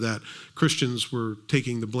all of that, Christians were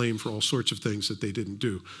taking the blame for all sorts of things that they didn't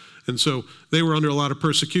do. And so they were under a lot of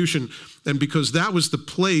persecution. And because that was the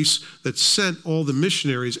place that sent all the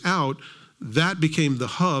missionaries out, that became the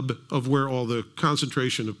hub of where all the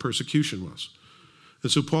concentration of persecution was.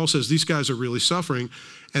 And so Paul says these guys are really suffering.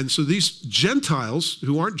 And so these Gentiles,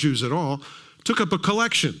 who aren't Jews at all, took up a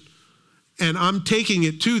collection. And I'm taking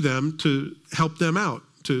it to them to help them out,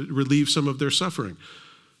 to relieve some of their suffering.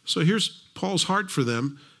 So here's Paul's heart for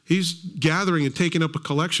them. He's gathering and taking up a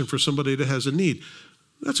collection for somebody that has a need.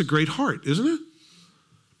 That's a great heart, isn't it?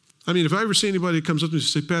 I mean, if I ever see anybody that comes up to me and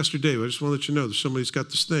says, Pastor Dave, I just want to let you know that somebody's got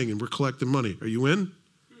this thing and we're collecting money. Are you in?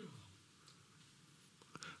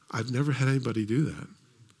 I've never had anybody do that.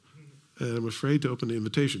 And I'm afraid to open the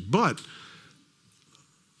invitation. But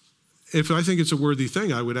if I think it's a worthy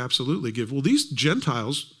thing, I would absolutely give. Well, these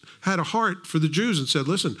Gentiles had a heart for the Jews and said,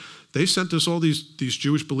 listen, they sent us all these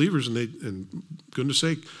Jewish believers, and goodness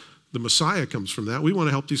sake, the Messiah comes from that. We want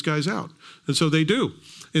to help these guys out. And so they do.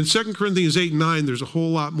 In 2 Corinthians 8 and 9, there's a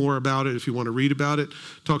whole lot more about it if you want to read about it.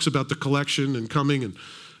 It talks about the collection and coming.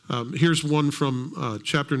 And here's one from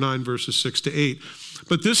chapter 9, verses 6 to 8.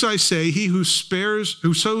 But this I say, he who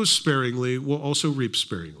sows sparingly will also reap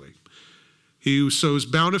sparingly. He who sows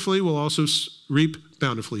bountifully will also reap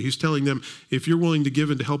bountifully. He's telling them, if you're willing to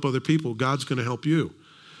give and to help other people, God's going to help you.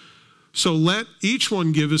 So let each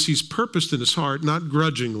one give as he's purposed in his heart, not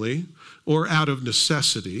grudgingly or out of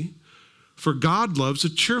necessity, for God loves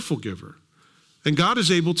a cheerful giver. And God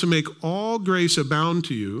is able to make all grace abound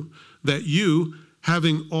to you, that you,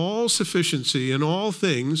 having all sufficiency in all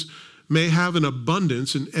things, may have an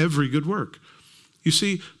abundance in every good work. You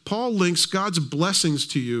see, Paul links God's blessings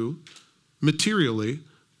to you materially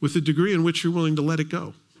with the degree in which you're willing to let it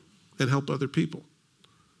go and help other people.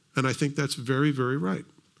 And I think that's very, very right.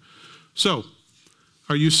 So,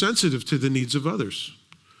 are you sensitive to the needs of others?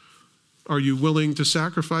 Are you willing to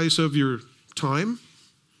sacrifice of your time,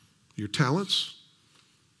 your talents,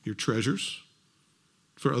 your treasures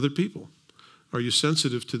for other people? Are you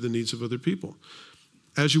sensitive to the needs of other people?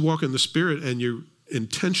 As you walk in the Spirit and you're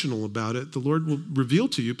intentional about it, the Lord will reveal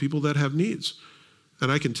to you people that have needs.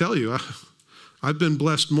 And I can tell you, I've been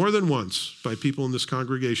blessed more than once by people in this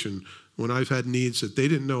congregation when I've had needs that they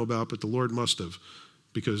didn't know about, but the Lord must have,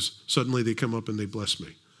 because suddenly they come up and they bless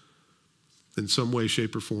me in some way,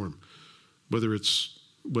 shape, or form. Whether it's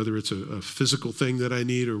a physical thing that I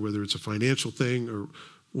need, or whether it's a financial thing, or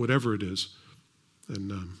whatever it is.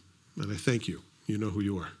 And I thank you. You know who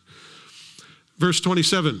you are. Verse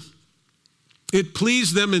 27, it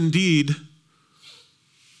pleased them indeed,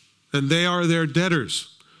 and they are their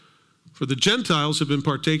debtors. For the Gentiles have been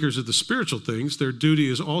partakers of the spiritual things. Their duty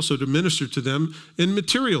is also to minister to them in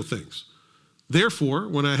material things. Therefore,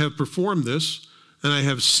 when I have performed this, and I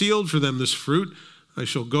have sealed for them this fruit, I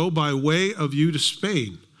shall go by way of you to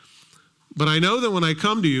Spain. But I know that when I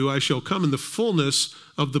come to you, I shall come in the fullness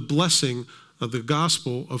of the blessing of the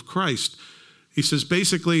gospel of Christ. He says,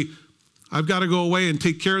 basically, I've got to go away and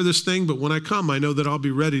take care of this thing, but when I come, I know that I'll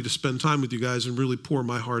be ready to spend time with you guys and really pour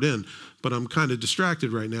my heart in. But I'm kind of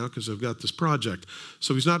distracted right now because I've got this project.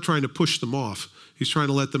 So he's not trying to push them off. He's trying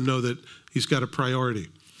to let them know that he's got a priority.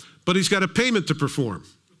 But he's got a payment to perform.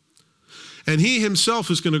 And he himself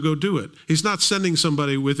is going to go do it. He's not sending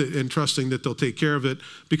somebody with it and trusting that they'll take care of it,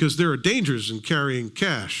 because there are dangers in carrying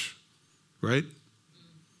cash, right?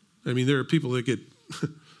 I mean, there are people that get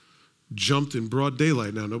jumped in broad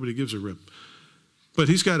daylight now. Nobody gives a rip. But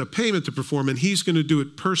he's got a payment to perform, and he's going to do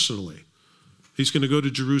it personally. He's going to go to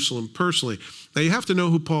Jerusalem personally. Now, you have to know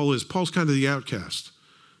who Paul is. Paul's kind of the outcast,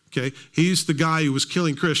 okay? He's the guy who was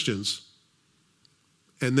killing Christians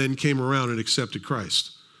and then came around and accepted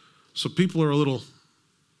Christ. So people are a little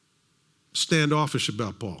standoffish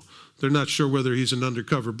about Paul. They're not sure whether he's an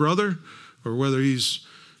undercover brother or whether he's,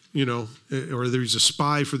 or whether he's a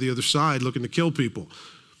spy for the other side looking to kill people.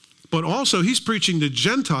 But also he's preaching to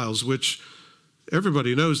Gentiles, which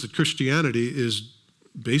everybody knows that Christianity is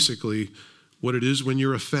basically what it is when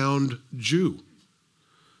you're a found Jew.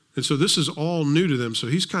 And so this is all new to them. So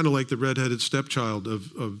he's kind of like the redheaded stepchild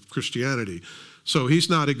of Christianity. So he's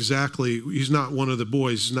not one of the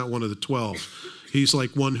boys, he's not one of the 12. He's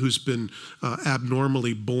like one who's been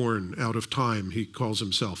abnormally born out of time, he calls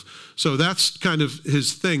himself. So that's kind of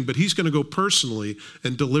his thing, but he's going to go personally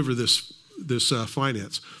and deliver this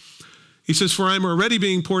finance. He says, for I am already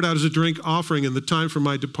being poured out as a drink offering, and the time for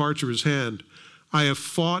my departure is hand. I have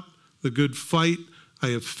fought the good fight.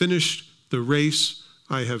 I have finished the race.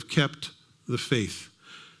 I have kept the faith.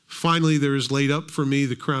 Finally, there is laid up for me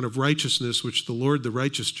the crown of righteousness, which the Lord, the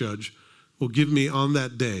righteous judge, will give me on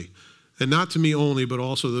that day. And not to me only, but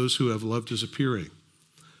also those who have loved his appearing.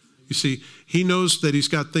 You see, he knows that he's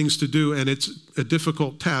got things to do, and it's a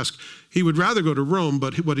difficult task. He would rather go to Rome,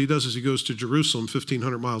 but what he does is he goes to Jerusalem,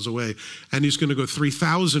 1,500 miles away, and he's going to go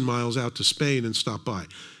 3,000 miles out to Spain and stop by.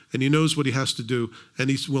 And he knows what he has to do, and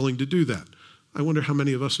he's willing to do that. I wonder how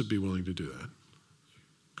many of us would be willing to do that.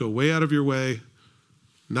 Go way out of your way,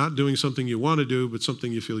 not doing something you want to do, but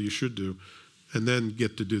something you feel you should do, and then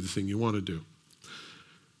get to do the thing you want to do.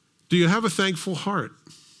 Do you have a thankful heart?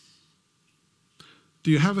 Do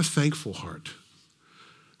you have a thankful heart?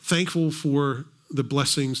 Thankful for the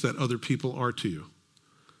blessings that other people are to you,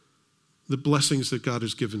 the blessings that God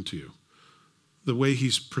has given to you, the way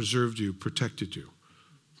he's preserved you, protected you.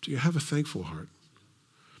 Do you have a thankful heart?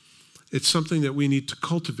 It's something that we need to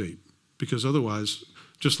cultivate, because otherwise,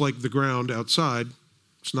 just like the ground outside,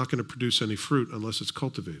 it's not going to produce any fruit unless it's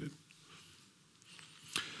cultivated.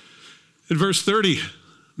 In verse 30,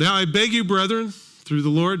 now I beg you, brethren, through the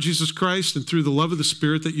Lord Jesus Christ and through the love of the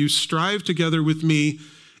Spirit, that you strive together with me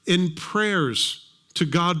in prayers to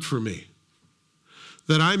God for me,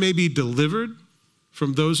 that I may be delivered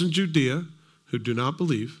from those in Judea who do not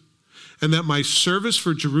believe, and that my service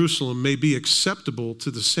for Jerusalem may be acceptable to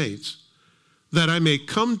the saints, that I may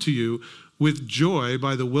come to you with joy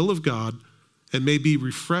by the will of God and may be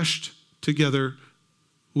refreshed together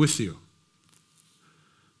with you.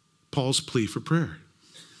 Paul's plea for prayer.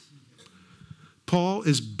 Paul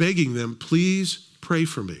is begging them, please pray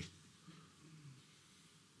for me,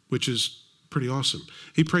 which is pretty awesome.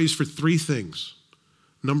 He prays for three things.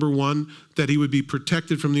 Number one, that he would be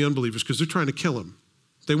protected from the unbelievers, because they're trying to kill him.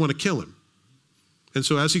 They want to kill him. And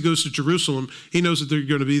so as he goes to Jerusalem, he knows that they're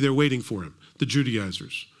going to be there waiting for him, the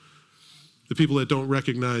Judaizers, the people that don't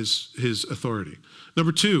recognize his authority.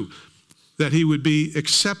 Number two, that he would be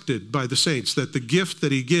accepted by the saints, that the gift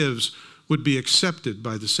that he gives would be accepted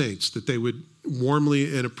by the saints, that they would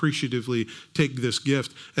warmly and appreciatively take this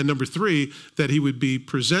gift. And number three, that he would be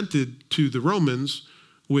presented to the Romans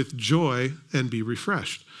with joy and be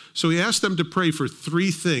refreshed. So he asked them to pray for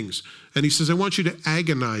three things. And he says, I want you to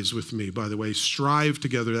agonize with me, by the way, strive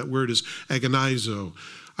together. That word is agonizo.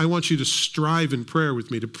 I want you to strive in prayer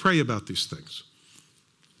with me, to pray about these things.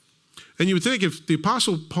 And you would think if the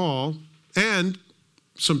Apostle Paul and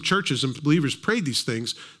some churches and believers prayed these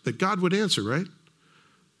things, that God would answer, right?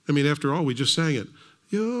 I mean, after all, we just sang it.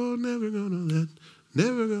 You're never gonna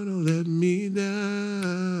let me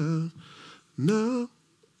down. No.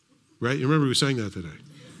 Right? You remember we sang that today.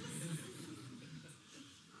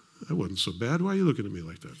 That wasn't so bad. Why are you looking at me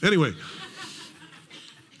like that? Anyway,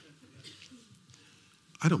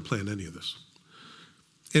 I don't plan any of this.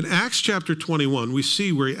 In Acts chapter 21, we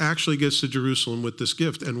see where he actually gets to Jerusalem with this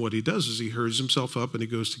gift. And what he does is he hurries himself up and he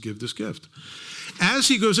goes to give this gift. As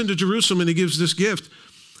he goes into Jerusalem and he gives this gift,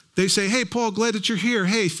 they say, hey, Paul, glad that you're here.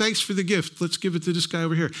 Hey, thanks for the gift. Let's give it to this guy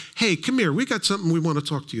over here. Hey, come here. We got something we want to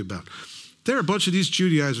talk to you about. There are a bunch of these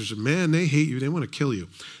Judaizers, and man, they hate you. They want to kill you.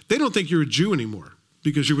 They don't think you're a Jew anymore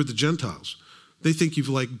because you're with the Gentiles. They think you've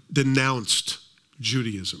denounced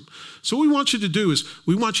Judaism. So what we want you to do is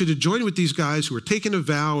we want you to join with these guys who are taking a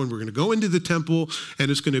vow, and we're going to go into the temple,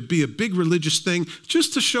 and it's going to be a big religious thing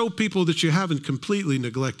just to show people that you haven't completely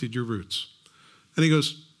neglected your roots. And he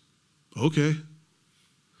goes, okay.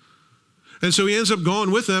 And so he ends up going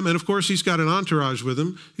with them, and of course he's got an entourage with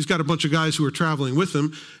him. He's got a bunch of guys who are traveling with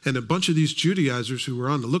him, and a bunch of these Judaizers who were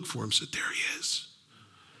on the look for him said, there he is.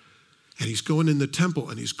 And he's going in the temple,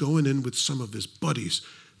 and he's going in with some of his buddies.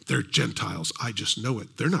 They're Gentiles. I just know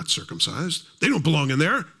it. They're not circumcised. They don't belong in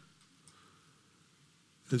there.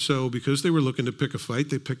 And so because they were looking to pick a fight,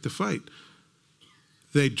 they picked a fight.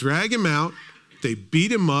 They drag him out. They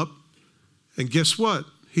beat him up. And guess what?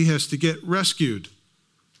 He has to get rescued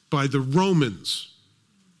by the Romans.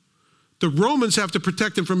 The Romans have to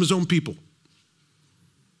protect him from his own people.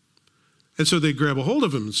 And so they grab a hold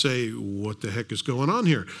of him and say, what the heck is going on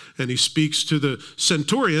here? And he speaks to the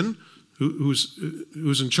centurion,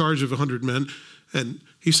 who's in charge of 100 men. And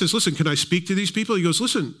he says, listen, can I speak to these people? He goes,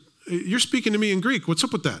 listen, you're speaking to me in Greek. What's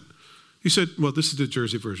up with that? He said, well, this is the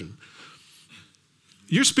Jersey version.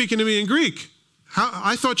 You're speaking to me in Greek.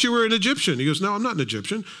 I thought you were an Egyptian. He goes, no, I'm not an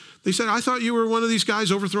Egyptian. They said, I thought you were one of these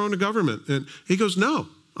guys overthrowing the government. And he goes, no,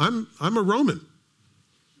 I'm a Roman.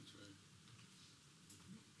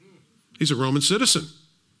 He's a Roman citizen.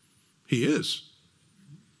 He is,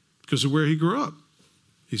 because of where he grew up.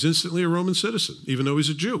 He's instantly a Roman citizen, even though he's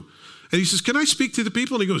a Jew. And he says, can I speak to the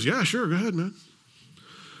people? And he goes, yeah, sure, go ahead, man.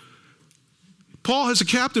 Paul has a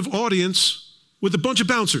captive audience with a bunch of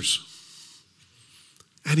bouncers.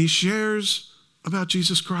 And he shares about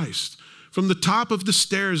Jesus Christ from the top of the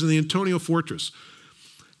stairs in the Antonia fortress.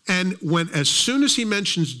 And as soon as he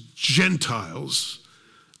mentions Gentiles,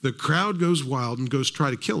 the crowd goes wild and goes try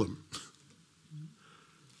to kill him.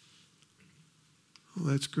 Well,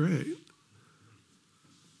 that's great.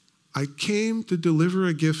 I came to deliver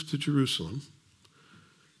a gift to Jerusalem.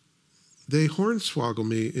 They hornswoggle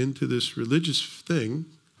me into this religious thing.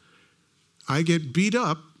 I get beat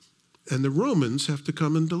up, and the Romans have to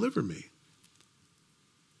come and deliver me.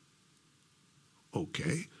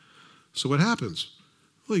 Okay. So what happens?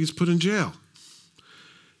 Well, he gets put in jail.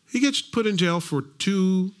 He gets put in jail for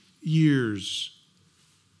 2 years.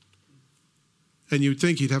 And you'd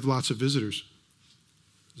think he'd have lots of visitors.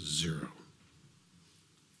 0.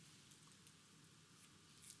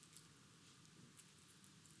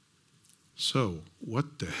 So,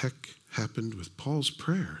 what the heck happened with Paul's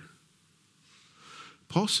prayer?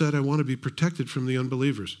 Paul said, I want to be protected from the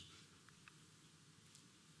unbelievers.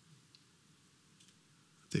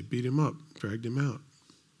 They beat him up, dragged him out.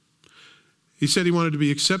 He said he wanted to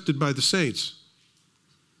be accepted by the saints.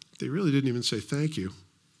 They really didn't even say thank you.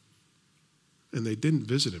 And they didn't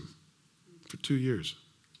visit him for 2 years.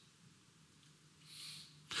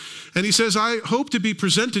 And he says, I hope to be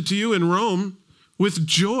presented to you in Rome with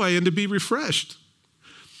joy and to be refreshed.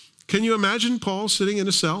 Can you imagine Paul sitting in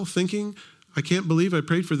a cell thinking, I can't believe I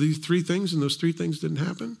prayed for these 3 things and those 3 things didn't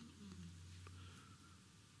happen?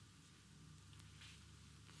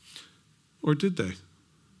 Or did they?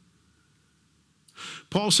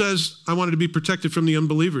 Paul says, I wanted to be protected from the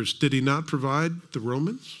unbelievers. Did he not provide the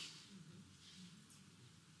Romans?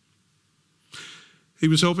 He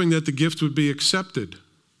was hoping that the gift would be accepted.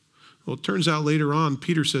 Well, it turns out later on,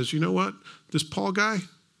 Peter says, you know what? This Paul guy,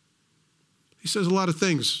 he says a lot of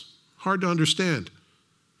things, hard to understand.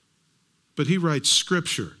 But he writes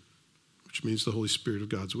scripture, which means the Holy Spirit of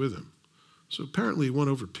God's with him. So apparently he won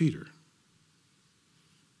over Peter.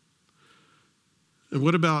 And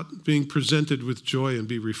what about being presented with joy and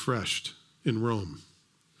be refreshed in Rome?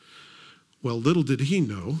 Well, little did he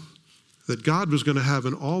know that God was going to have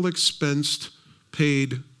an all-expensed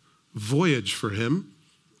paid voyage for him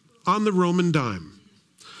on the Roman dime.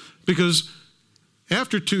 Because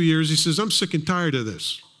after 2 years, he says, I'm sick and tired of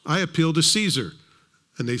this. I appeal to Caesar.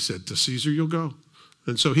 And they said, to Caesar you'll go.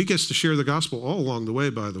 And so he gets to share the gospel all along the way,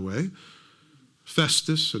 by the way.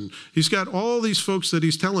 Festus, and he's got all these folks that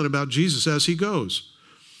he's telling about Jesus as he goes.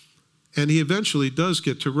 And he eventually does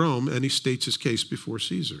get to Rome, and he states his case before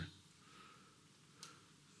Caesar.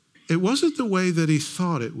 It wasn't the way that he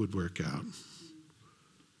thought it would work out.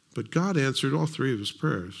 But God answered all 3 of his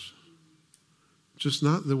prayers. Just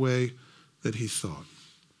not the way that he thought.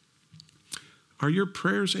 Are your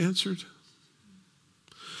prayers answered?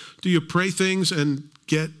 Do you pray things and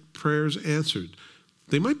get prayers answered?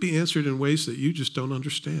 They might be answered in ways that you just don't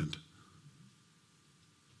understand.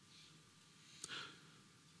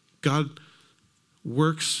 God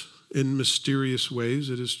works in mysterious ways,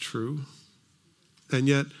 it is true. And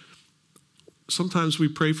yet, sometimes we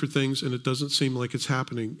pray for things and it doesn't seem like it's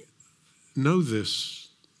happening. Know this,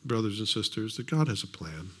 brothers and sisters, that God has a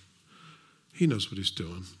plan. He knows what he's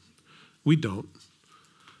doing. We don't.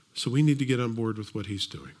 So we need to get on board with what he's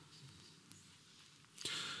doing.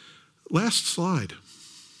 Last slide.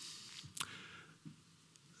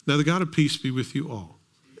 Now the God of peace be with you all.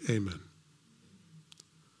 Amen.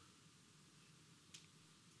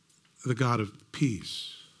 The God of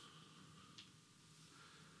peace.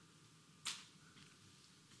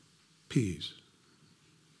 Peas.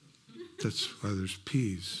 That's why there's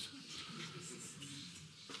peas.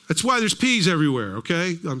 That's why there's peas everywhere,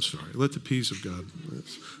 okay? I'm sorry. Let the peace of God.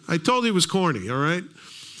 I told you it was corny, all right?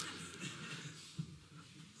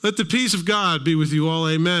 Let the peace of God be with you all,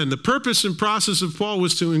 amen. The purpose and process of Paul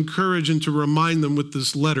was to encourage and to remind them with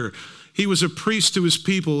this letter. He was a priest to his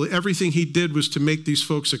people. Everything he did was to make these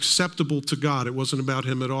folks acceptable to God. It wasn't about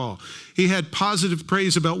him at all. He had positive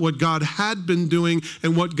praise about what God had been doing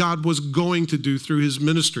and what God was going to do through his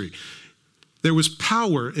ministry. There was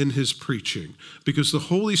power in his preaching because the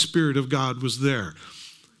Holy Spirit of God was there.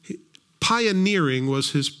 Pioneering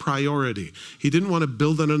was his priority. He didn't want to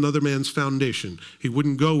build on another man's foundation. He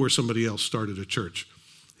wouldn't go where somebody else started a church.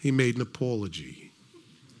 He made an apology.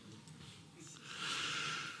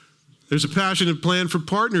 There's a passionate plan for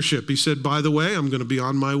partnership. He said, by the way, I'm going to be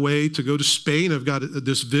on my way to go to Spain. I've got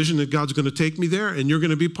this vision that God's going to take me there, and you're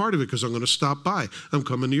going to be part of it because I'm going to stop by. I'm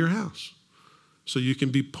coming to your house so you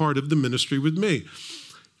can be part of the ministry with me.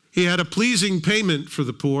 He had a pleasing payment for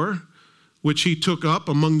the poor, which he took up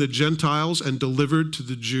among the Gentiles and delivered to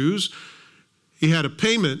the Jews. He had a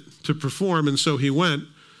payment to perform, and so he went.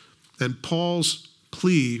 And Paul's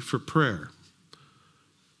plea for prayer.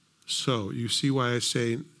 So you see why I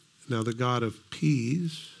say, now the God of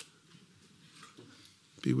peace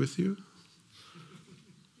be with you.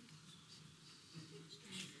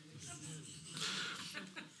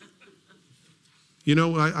 You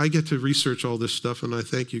know, I get to research all this stuff, and I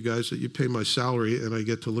thank you guys that you pay my salary, and I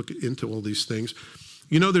get to look into all these things.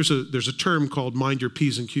 You know, there's a term called mind your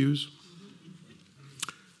P's and Q's.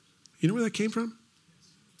 You know where that came from?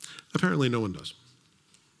 Apparently no one does.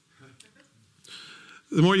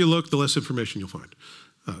 The more you look, the less information you'll find.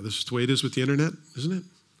 This is the way it is with the internet, isn't it?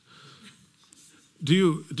 Do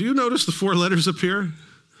you notice the 4 letters up here?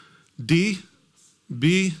 D,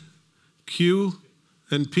 B, Q,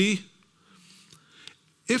 and P?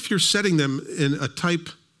 If you're setting them in a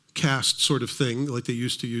typecast sort of thing, like they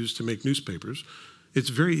used to use to make newspapers, it's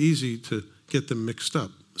very easy to get them mixed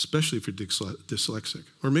up, especially if you're dyslexic.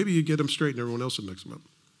 Or maybe you get them straight and everyone else will mix them up.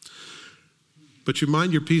 But you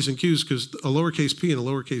mind your P's and Q's because a lowercase p and a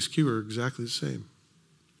lowercase q are exactly the same.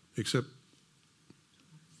 Except,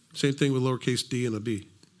 same thing with lowercase d and a b.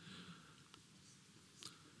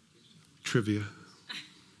 Trivia.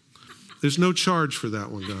 There's no charge for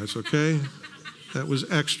that one, guys, okay? That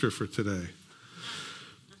was extra for today.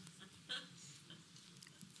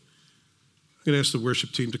 I'm going to ask the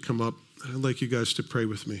worship team to come up. I'd like you guys to pray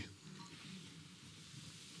with me.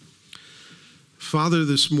 Father,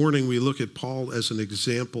 this morning we look at Paul as an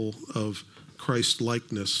example of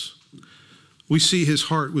Christ-likeness. We see his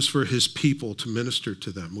heart was for his people to minister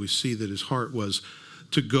to them. We see that his heart was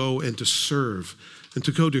to go and to serve and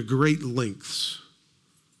to go to great lengths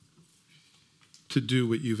to do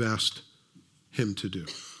what you've asked him to do.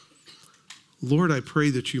 Lord, I pray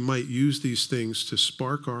that you might use these things to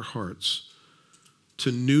spark our hearts to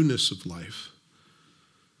newness of life,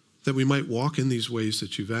 that we might walk in these ways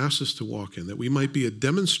that you've asked us to walk in, that we might be a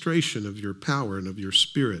demonstration of your power and of your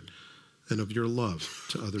spirit and of your love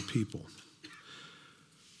to other people.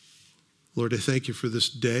 Lord, I thank you for this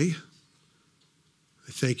day.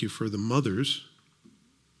 I thank you for the mothers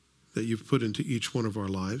that you've put into each one of our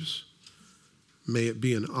lives. May it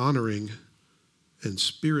be an honoring and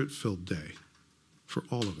spirit-filled day for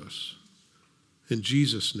all of us. In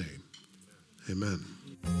Jesus' name, amen.